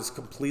Giannis was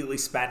completely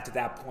spent at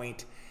that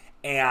point,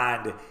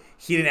 and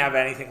he didn't have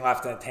anything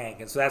left in the tank.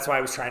 And so that's why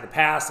he was trying to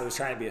pass. He was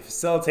trying to be a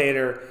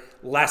facilitator,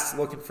 less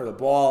looking for the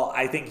ball.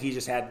 I think he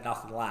just had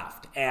nothing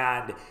left.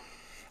 And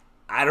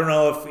I don't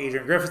know if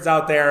Adrian Griffin's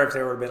out there, if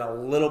there would have been a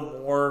little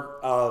more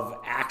of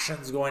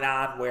actions going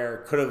on where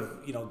it could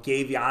have,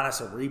 gave Giannis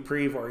a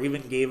reprieve or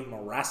even gave him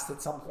a rest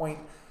at some point.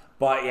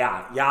 But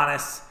yeah,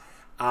 Giannis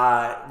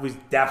was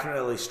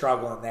definitely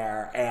struggling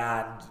there.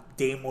 And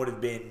Dame would have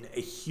been a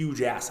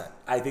huge asset.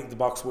 I think the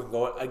Bucks wouldn't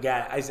go,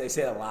 again, I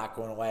say a lot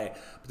going away,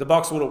 but the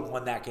Bucks would have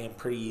won that game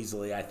pretty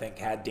easily, I think,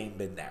 had Dame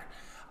been there.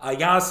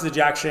 Giannis'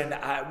 ejection,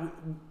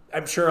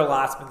 I'm sure a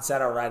lot's been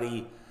said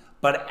already,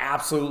 but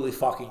absolutely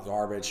fucking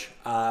garbage.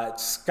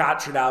 Scott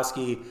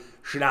Trudowski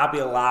should not be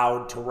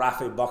allowed to ref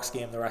a Bucks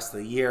game the rest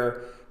of the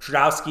year.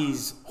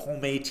 Trudowski's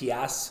home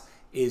ATS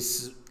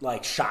is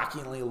like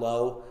shockingly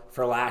low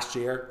for last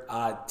year.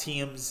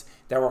 Teams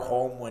that were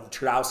home when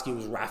Trudowski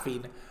was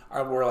reffing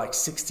were like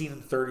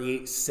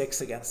 16-38,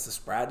 6 against the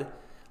spread.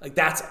 Like,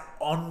 that's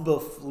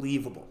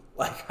unbelievable.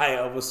 Like, I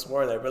almost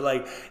swore there, but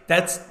like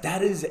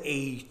that is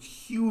a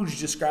huge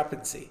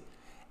discrepancy.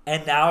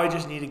 And now I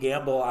just need to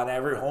gamble on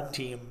every home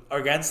team or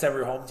against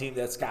every home team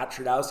that Scott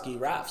Trudowski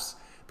refs,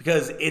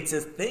 because it's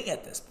a thing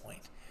at this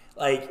point.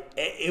 Like,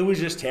 it was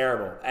just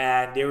terrible.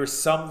 And there was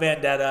some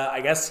vendetta. I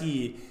guess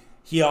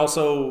he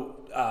also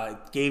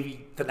gave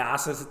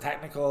Thanasis a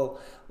technical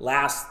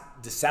last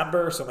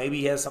December, so maybe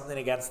he has something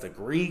against the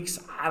Greeks.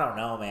 I don't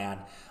know, man.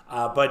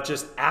 But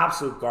just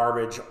absolute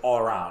garbage all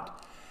around.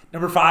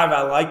 Number 5,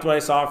 I liked what I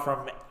saw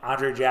from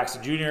Andre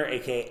Jackson Jr.,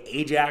 a.k.a.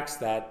 Ajax,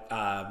 that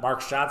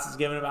Marcus Johnson's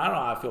giving him. I don't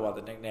know how I feel about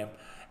the nickname.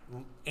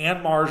 And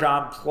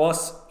Marjan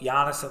plus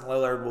Giannis and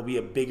Lillard will be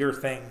a bigger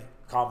thing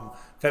come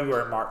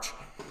February, March.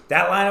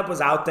 That lineup was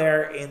out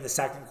there in the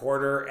second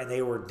quarter, and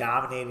they were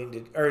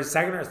dominating, or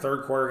second or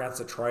third quarter against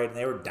Detroit, and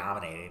they were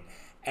dominating.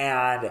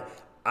 And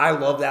I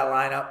love that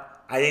lineup.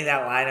 I think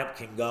that lineup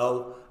can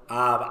go.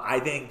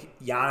 I think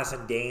Giannis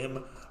and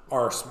Dame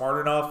are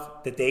smart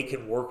enough that they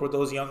can work with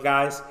those young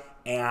guys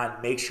and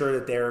make sure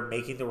that they're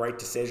making the right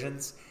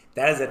decisions.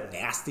 That is a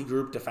nasty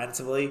group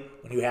defensively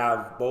when you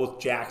have both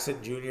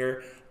Jackson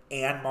Jr.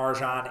 and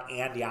Marjan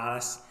and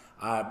Giannis.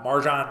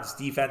 Marjan's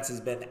defense has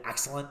been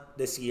excellent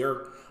this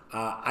year.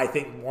 I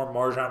think more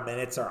Marjan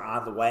minutes are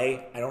on the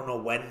way. I don't know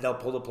when they'll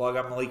pull the plug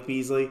on Malik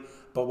Beasley,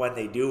 but when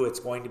they do, it's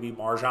going to be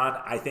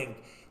Marjan. I think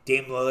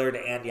Dame Lillard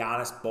and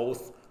Giannis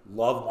both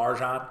love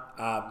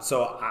Marjan.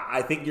 So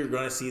I think you're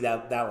going to see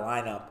that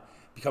lineup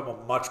become a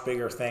much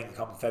bigger thing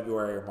come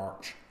February or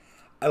March.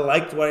 I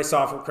liked what I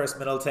saw from Chris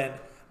Middleton.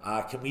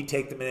 Can we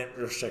take the minute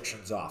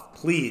restrictions off?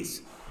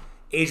 Please.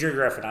 Adrian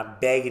Griffin, I'm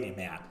begging you,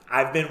 man.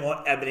 I've been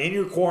in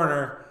your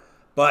corner,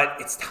 but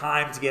it's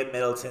time to get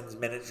Middleton's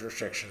minutes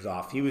restrictions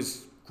off. He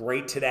was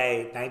great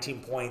today,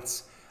 19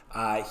 points.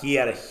 He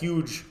had a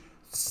huge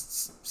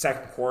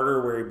second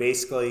quarter where he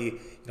basically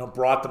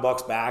brought the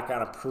Bucks back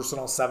on a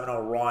personal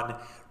 7-0 run.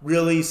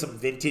 Really some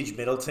vintage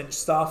Middleton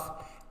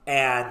stuff,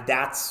 and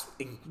that's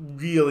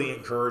really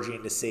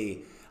encouraging to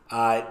see.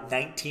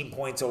 19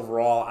 points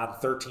overall on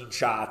 13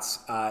 shots.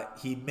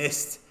 He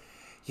missed,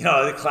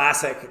 the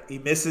classic. He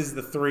misses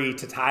the 3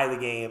 to tie the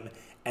game,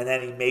 and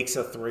then he makes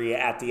a 3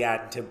 at the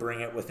end to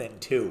bring it within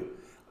 2,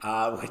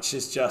 which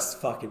is just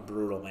fucking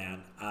brutal,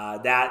 man.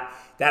 That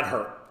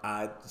hurt.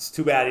 It's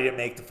too bad he didn't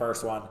make the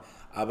first one.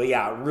 But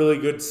yeah, really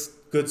good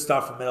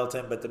stuff from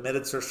Middleton, but the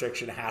minutes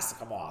restriction has to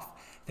come off.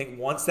 I think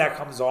once that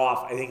comes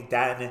off, I think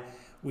then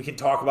we can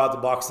talk about the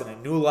Bucks in a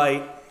new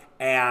light.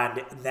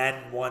 And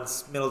then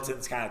once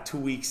Middleton's kind of 2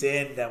 weeks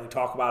in, then we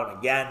talk about him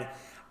again.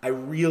 I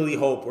really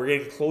hope we're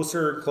getting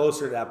closer and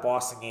closer to that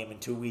Boston game in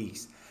 2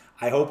 weeks.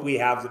 I hope we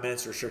have the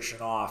minutes restriction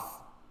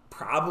off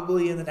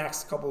probably in the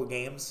next couple of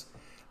games.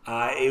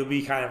 It would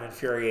be kind of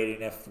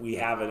infuriating if we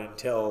have it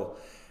until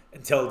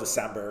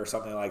December or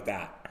something like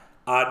that.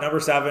 Number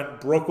 7,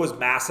 Brook was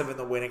massive in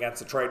the win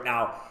against Detroit.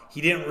 Now,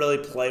 he didn't really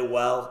play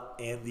well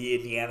in the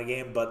Indiana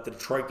game, but the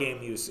Detroit game,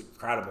 he was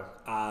incredible.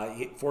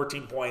 He hit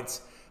 14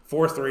 points,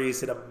 4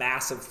 threes, hit a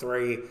massive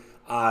 3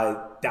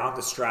 down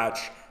the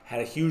stretch,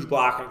 had a huge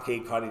block on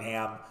Cade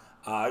Cunningham.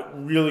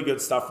 Really good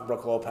stuff from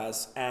Brook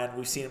Lopez. And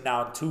we've seen him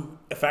now in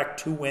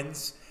 2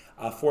 wins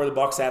for the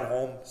Bucks at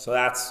home. So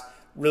that's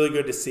really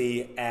good to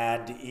see.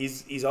 And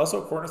he's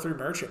also a corner 3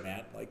 merchant,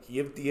 man. Like,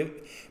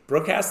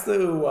 Brook has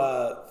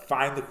to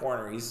find the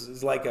corner.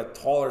 He's like a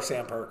taller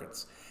Sam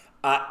Perkins.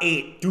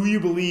 8, do you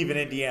believe in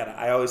Indiana?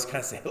 I always kind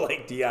of say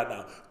like Dion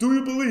now. Do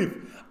you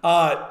believe?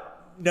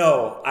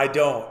 No, I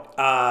don't.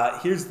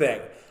 Here's the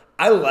thing.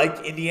 I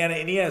like Indiana.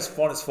 Indiana's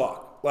fun as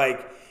fuck.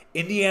 Like,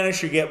 Indiana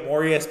should get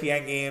more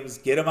ESPN games,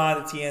 get them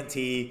on the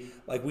TNT.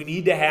 Like, we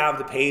need to have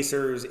the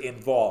Pacers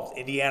involved.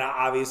 Indiana,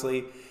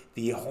 obviously,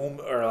 the home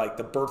or like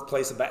the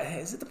birthplace of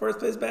is it the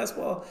birthplace of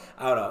basketball?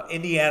 I don't know.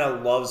 Indiana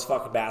loves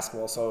fucking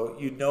basketball, so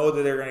you know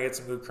that they're going to get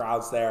some good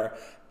crowds there.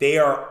 They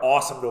are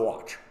awesome to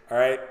watch, all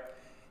right?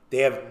 They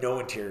have no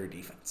interior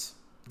defense.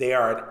 They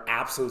are an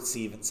absolute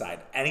sieve inside.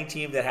 Any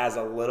team that has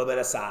a little bit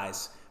of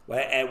size,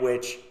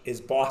 which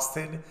is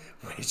Boston,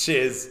 which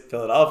is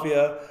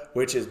Philadelphia,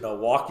 which is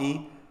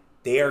Milwaukee,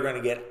 they are going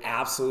to get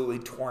absolutely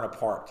torn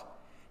apart.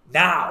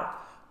 Now,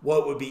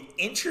 what would be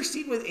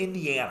interesting with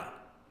Indiana,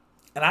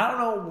 and I don't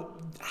know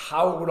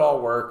how it would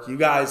all work, you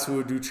guys who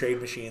would do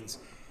trade machines,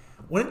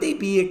 wouldn't they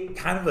be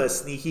kind of a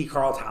sneaky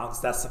Karl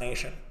Towns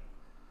destination?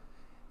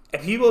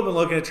 And people have been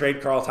looking to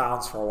trade Karl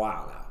Towns for a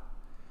while now.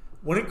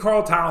 Wouldn't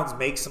Karl Towns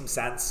make some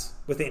sense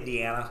with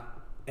Indiana?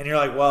 And you're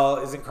like, well,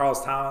 isn't Karl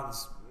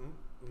Towns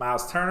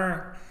Miles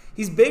Turner?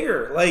 He's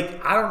bigger.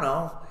 Like, I don't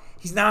know.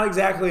 He's not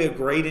exactly a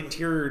great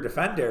interior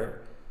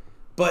defender,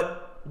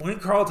 but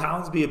wouldn't Karl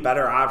Towns be a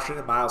better option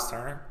than Miles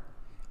Turner?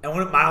 And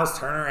wouldn't Miles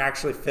Turner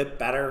actually fit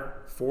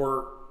better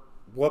for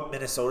what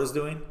Minnesota's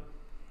doing?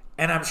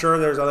 And I'm sure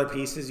there's other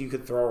pieces you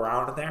could throw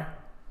around in there.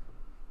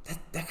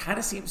 That kind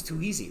of seems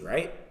too easy,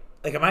 right?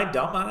 Like, am I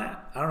dumb on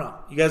that? I don't know.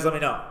 You guys let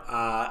me know.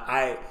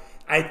 I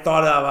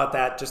thought about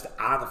that just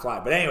on the fly.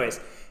 But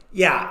anyways,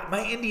 yeah,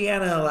 my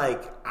Indiana,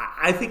 like,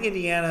 I think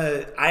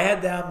Indiana, I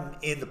had them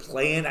in the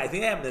play-in. I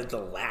think I had them the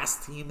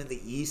last team in the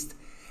East.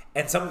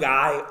 And some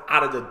guy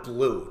out of the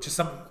blue, just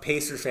some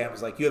Pacers fan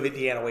was like, you have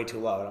Indiana way too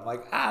low. And I'm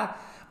like,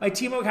 my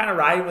team I'm kind of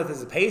riding with is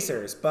the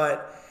Pacers.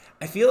 But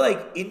I feel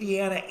like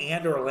Indiana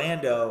and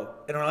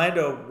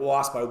Orlando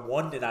lost by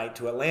 1 tonight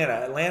to Atlanta.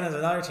 Atlanta's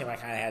another team I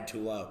kind of had too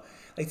low.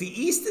 Like,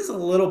 the East is a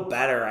little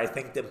better, I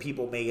think, than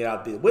people make it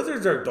out to be. The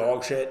Wizards are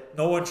dog shit.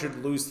 No one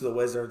should lose to the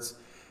Wizards.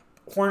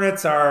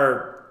 Hornets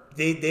are,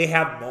 they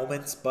have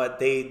moments, but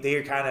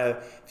they're kind of,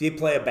 if they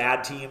play a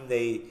bad team,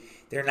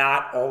 they're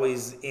not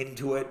always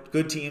into it.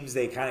 Good teams,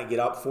 they kind of get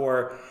up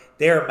for.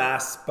 They're a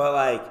mess, but,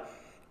 like,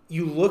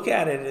 you look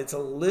at it, it's a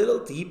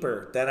little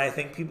deeper than I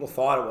think people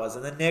thought it was.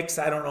 And the Knicks,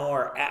 I don't know,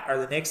 are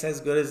the Knicks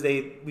as good as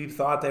we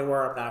thought they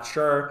were? I'm not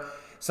sure.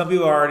 Some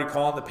people are already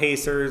calling the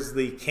Pacers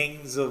the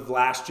Kings of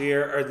last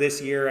year or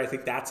this year. I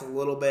think that's a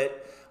little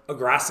bit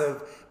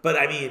aggressive. But,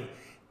 I mean,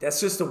 that's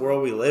just the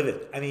world we live in.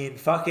 I mean,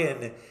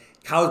 fucking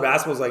college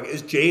basketball is like,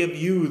 is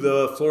JMU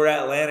the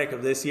Florida Atlantic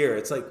of this year?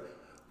 It's like,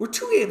 we're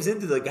 2 games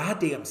into the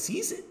goddamn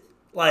season.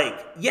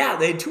 Like, yeah,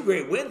 they had 2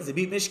 great wins. They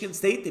beat Michigan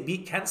State. They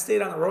beat Kent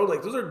State on the road.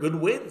 Like, those are good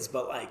wins.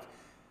 But, like,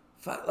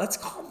 let's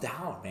calm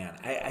down, man.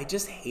 I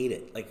just hate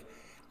it. Like,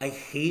 I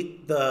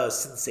hate the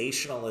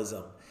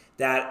sensationalism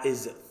that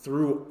is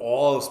through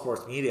all of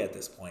sports media at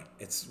this point.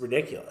 It's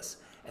ridiculous.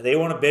 And they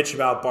want to bitch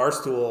about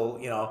Barstool,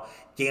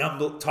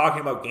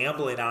 talking about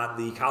gambling on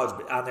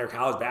their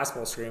college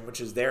basketball stream, which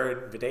is their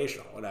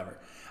invitational, whatever.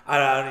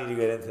 I don't need to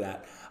get into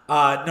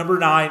that. Number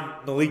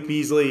 9, Malik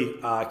Beasley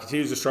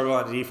continues to struggle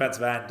on the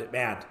defensive end.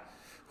 Man,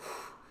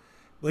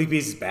 Malik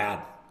Beasley's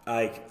bad.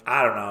 Like,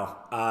 I don't know.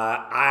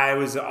 I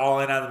was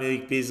all in on the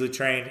Malik Beasley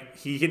train.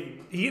 He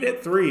can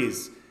hit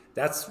threes.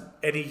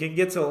 And he can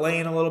get to the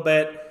lane a little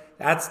bit.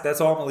 That's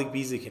all Malik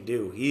Beasley can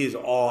do. He is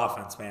all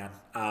offense, man.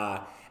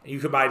 And you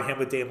combine him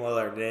with Dame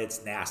Lillard, and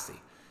it's nasty.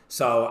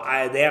 So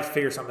they have to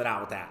figure something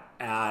out with that.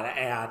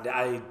 And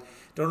I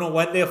don't know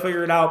when they'll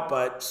figure it out,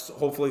 but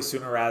hopefully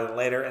sooner rather than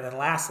later. And then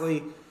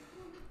lastly,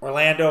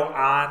 Orlando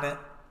on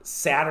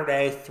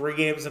Saturday, 3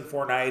 games in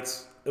 4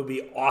 nights. It would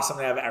be awesome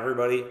to have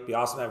everybody. It would be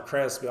awesome to have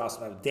Chris. It would be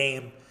awesome to have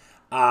Dame.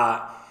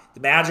 The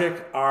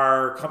Magic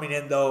are coming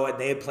in, though, and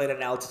they had played at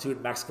altitude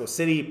in Mexico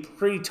City.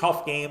 Pretty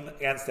tough game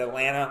against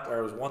Atlanta, where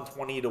it was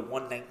 120 to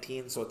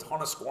 119, so a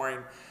ton of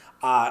scoring.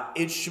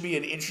 It should be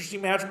an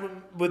interesting matchup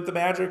with the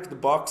Magic. The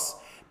Bucks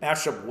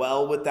matched up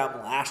well with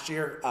them last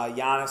year.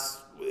 Giannis,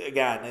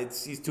 again,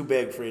 he's too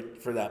big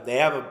for them.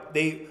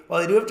 They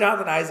do have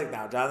Jonathan Isaac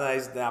now. Jonathan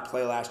Isaac did not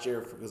play last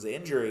year because of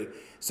injury.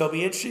 So it'll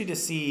be interesting to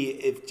see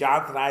if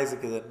Jonathan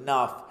Isaac is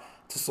enough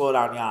to slow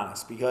down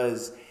Giannis,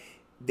 because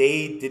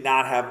they did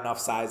not have enough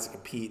size to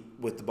compete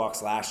with the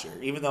Bucks last year.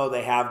 Even though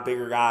they have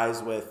bigger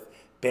guys with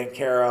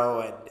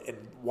Banchero and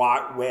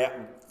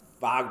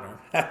Wagner.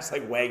 It's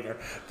like Wagner.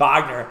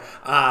 Wagner.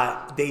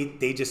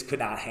 They just could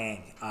not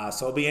hang.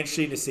 So it'll be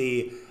interesting to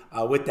see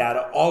with that.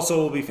 Also,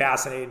 will be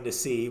fascinating to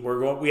see.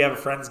 We have a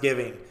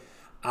Friendsgiving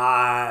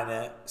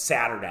on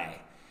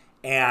Saturday,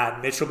 and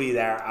Mitch will be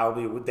there. I'll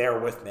be there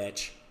with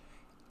Mitch.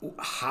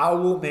 How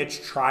will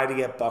Mitch try to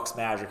get Bucks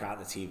Magic on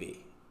the TV?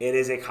 It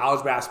is a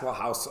college basketball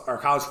house or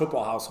college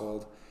football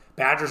household.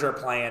 Badgers are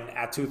playing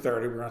at 2:30.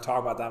 We're going to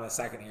talk about that in a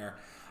second here.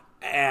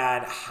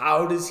 And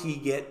how does he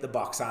get the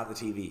Bucks on the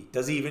TV?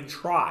 Does he even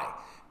try?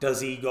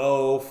 Does he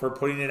go for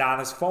putting it on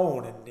his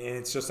phone and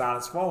it's just on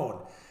his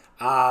phone?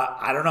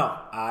 I don't know.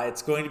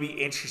 It's going to be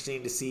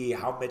interesting to see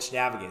how Mitch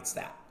navigates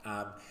that.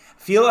 I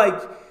feel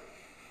like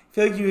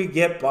you could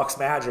get Bucks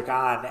Magic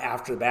on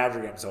after the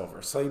Badger game's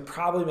over. So you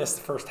probably missed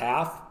the first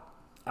half.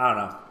 I don't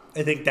know.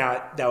 I think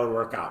that would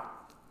work out.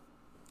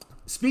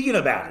 Speaking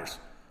of Badgers,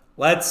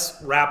 let's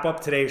wrap up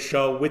today's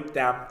show with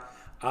them.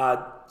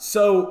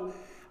 So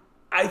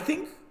I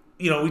think,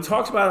 we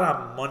talked about it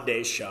on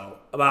Monday's show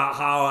about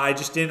how I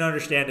just didn't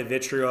understand the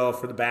vitriol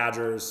for the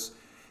Badgers,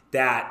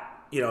 that,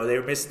 they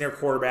were missing their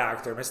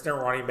quarterback, they're missing their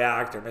running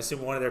back, they're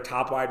missing one of their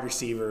top wide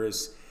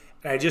receivers.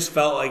 And I just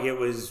felt like it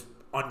was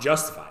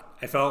unjustified.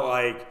 I felt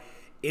like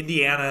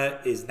Indiana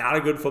is not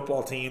a good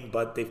football team,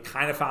 but they've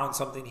kind of found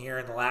something here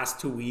in the last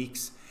 2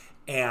 weeks.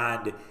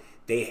 And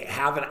they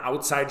have an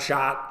outside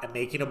shot at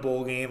making a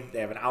bowl game.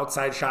 They have an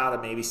outside shot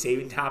at maybe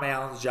saving Tom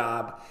Allen's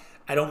job.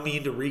 I don't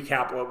mean to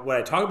recap what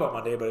I talked about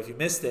Monday, but if you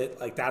missed it,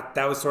 like that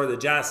was sort of the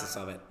genesis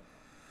of it.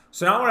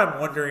 So now what I'm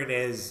wondering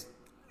is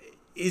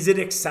it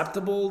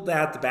acceptable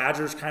that the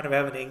Badgers kind of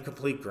have an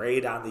incomplete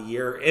grade on the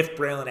year if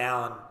Braylon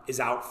Allen is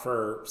out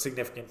for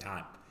significant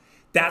time?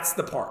 That's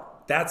the part.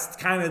 That's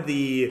kind of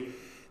the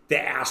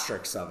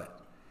asterisk of it.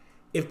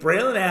 if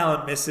Braylon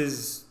Allen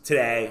misses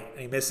today,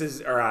 and he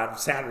misses, or on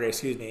Saturday,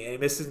 excuse me, and he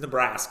misses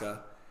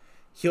Nebraska,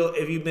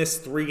 if you miss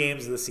 3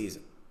 games of the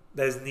season,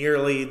 that is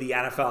nearly the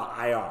NFL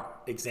IR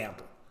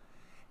example.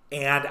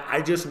 And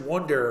I just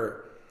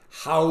wonder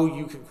how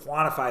you can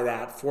quantify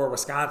that for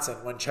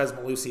Wisconsin when Chez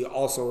Mellusi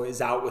also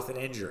is out with an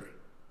injury.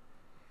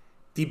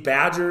 The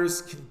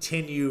Badgers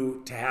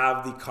continue to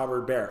have the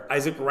cupboard bare.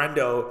 Isaac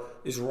Rendo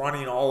is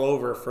running all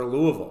over for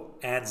Louisville.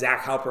 And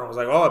Zach Halpern was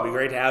like, oh, it'd be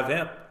great to have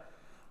him.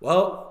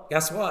 Well,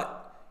 guess what?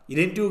 You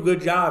didn't do a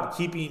good job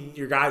keeping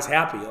your guys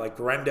happy, like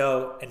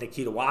Rendo and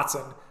Nikita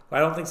Watson, who I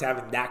don't think is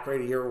having that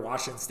great a year at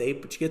Washington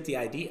State, but you get the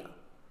idea.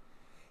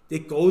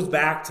 It goes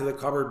back to the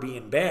cupboard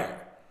being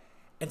bare.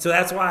 And so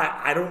that's why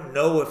I don't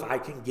know if I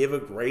can give a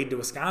grade to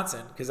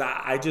Wisconsin, because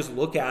I just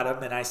look at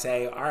them and I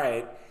say, all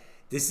right,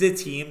 this is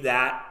a team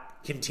that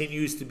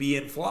continues to be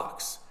in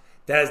flux,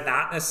 that has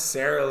not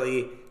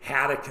necessarily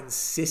had a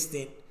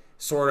consistent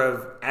sort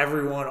of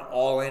everyone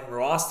all-in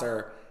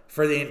roster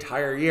for the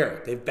entire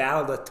year. They've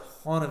battled a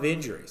ton of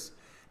injuries.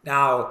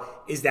 Now,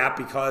 is that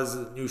because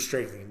of the new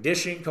strength and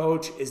conditioning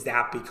coach? Is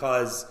that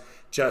because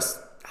just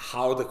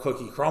how the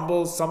cookie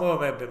crumbles? Some of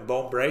them have been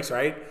bone breaks,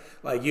 right?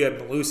 Like you had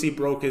Mellusi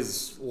broke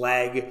his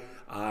leg,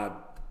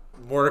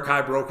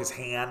 Mordecai broke his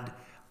hand.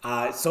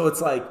 So it's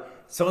like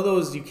some of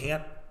those you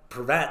can't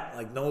prevent.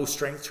 Like no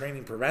strength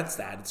training prevents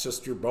that. It's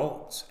just your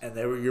bones, and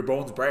your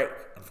bones break,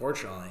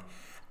 unfortunately.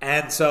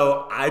 And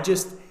so I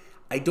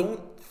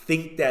don't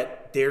think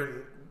that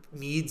there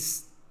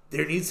needs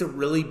to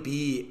really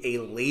be a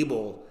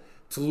label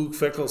to Luke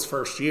Fickell's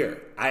first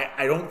year.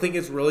 I don't think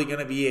it's really going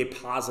to be a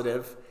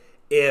positive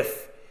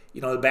if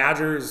the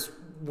Badgers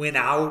win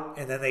out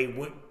and then they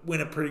win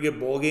a pretty good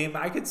bowl game.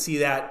 I could see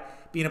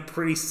that being a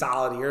pretty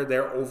solid year.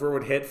 Their over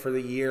would hit for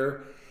the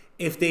year.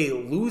 If they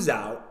lose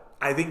out,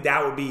 I think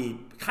that would be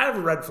kind of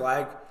a red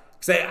flag,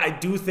 because I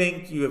do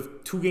think you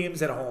have 2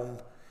 games at home.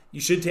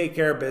 You should take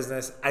care of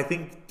business. I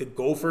think the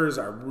Gophers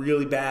are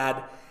really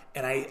bad,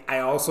 and I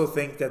also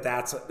think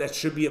that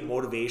should be a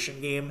motivation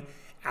game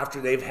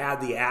after they've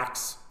had the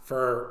axe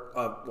for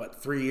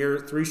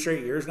 3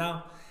 straight years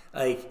now.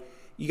 Like,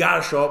 you got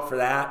to show up for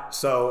that.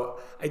 So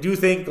I do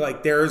think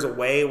like there is a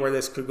way where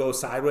this could go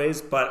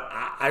sideways, but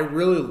I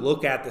really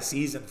look at the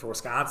season for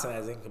Wisconsin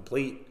as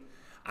incomplete.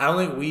 I don't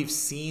think we've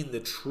seen the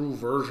true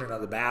version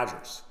of the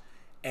Badgers.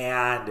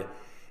 And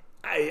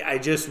I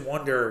just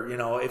wonder,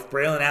 if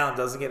Braylon Allen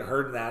doesn't get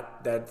hurt in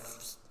that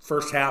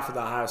first half of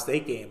the Ohio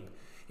State game,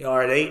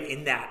 are they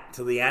in that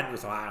till the end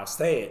with Ohio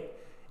State?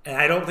 And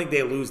I don't think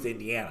they lose to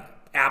Indiana.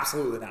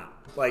 Absolutely not.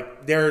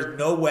 Like, there's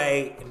no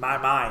way in my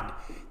mind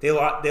they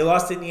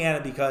lost to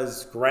Indiana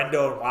because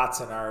Grendo and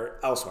Watson are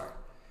elsewhere.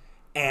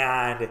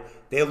 And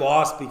they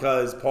lost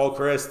because Paul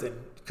Christ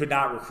could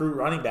not recruit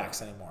running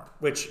backs anymore,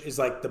 which is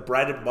like the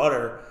bread and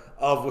butter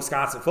of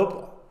Wisconsin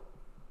football.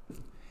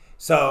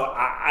 So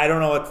I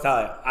don't know what to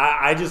tell you.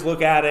 I just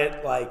look at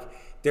it like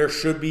there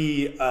should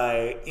be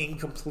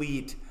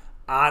incomplete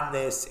on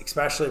this,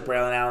 especially if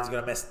Braylon Allen's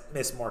going to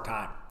miss more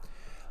time.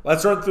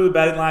 Let's run through the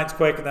betting lines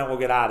quick, and then we'll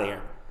get out of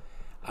here.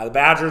 The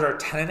Badgers are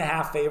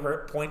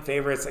 10.5 point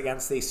favorites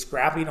against a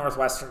scrappy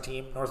Northwestern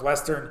team.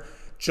 Northwestern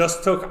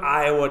just took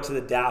Iowa to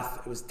the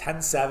death. It was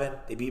 10-7.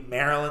 They beat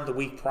Maryland the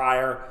week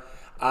prior.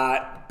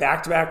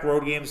 Back-to-back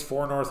road games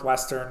for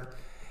Northwestern.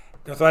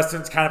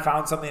 Northwestern's kind of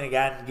found something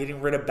again,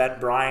 getting rid of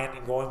Ben Bryant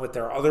and going with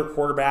their other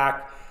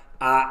quarterback.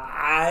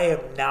 I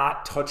am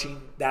not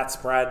touching that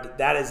spread.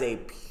 That is a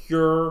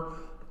pure,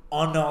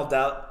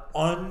 unfiltered.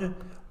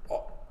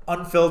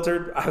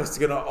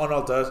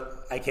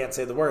 I can't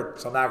say the word,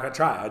 so I'm not going to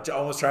try. I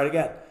almost tried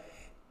again.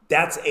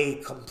 That's a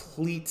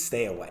complete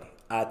stay away.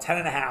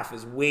 10.5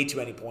 is way too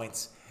many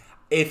points.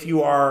 If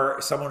you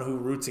are someone who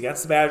roots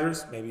against the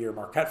Badgers, maybe you're a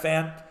Marquette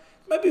fan,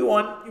 might be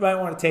one you might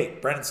want to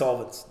take. Brendan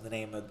Sullivan's the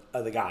name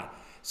of the guy.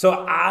 So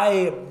I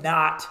am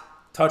not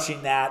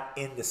touching that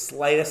in the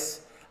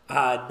slightest.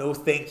 No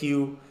thank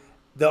you.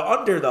 The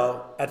under,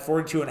 though, at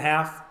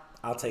 42.5,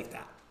 I'll take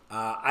that.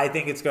 I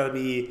think it's going to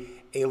be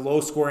a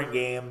low-scoring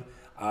game.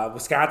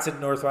 Wisconsin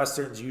and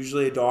Northwestern's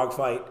usually a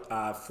dogfight.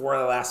 4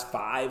 of the last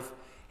 5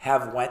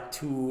 have went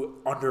to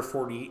under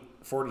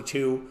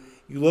 42.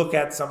 You look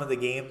at some of the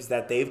games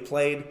that they've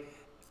played.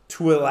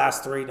 2 of the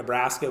last 3,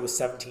 Nebraska was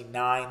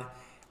 17-9.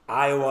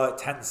 Iowa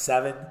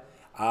 10-7.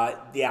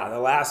 The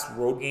last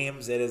road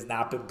games, it has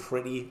not been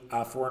pretty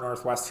for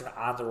Northwestern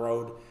on the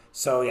road.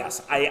 So,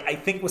 yes, I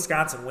think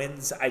Wisconsin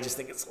wins. I just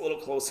think it's a little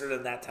closer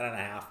than that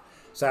 10.5.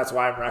 So that's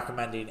why I'm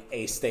recommending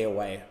a stay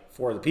away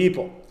for the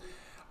people.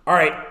 All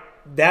right,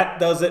 that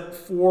does it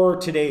for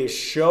today's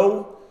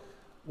show.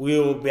 We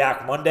will be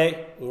back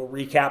Monday. We'll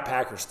recap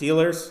Packers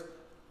Steelers.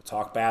 We'll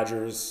talk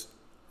Badgers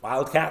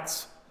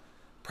Wildcats.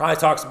 Probably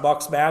talk some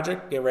Bucks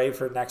Magic. Get ready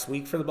for next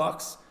week for the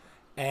Bucks.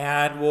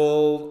 And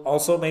we'll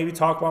also maybe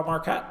talk about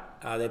Marquette.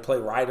 They play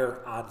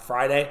Ryder on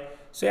Friday.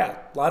 So, yeah,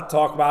 a lot to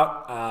talk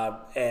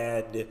about.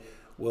 And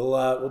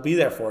we'll be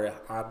there for you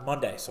on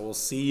Monday. So we'll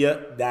see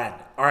you then.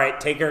 All right,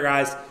 take care,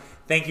 guys.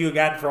 Thank you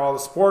again for all the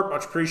support.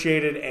 Much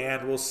appreciated.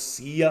 And we'll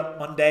see you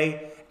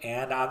Monday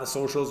and on the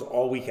socials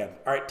all weekend.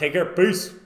 All right, take care. Peace.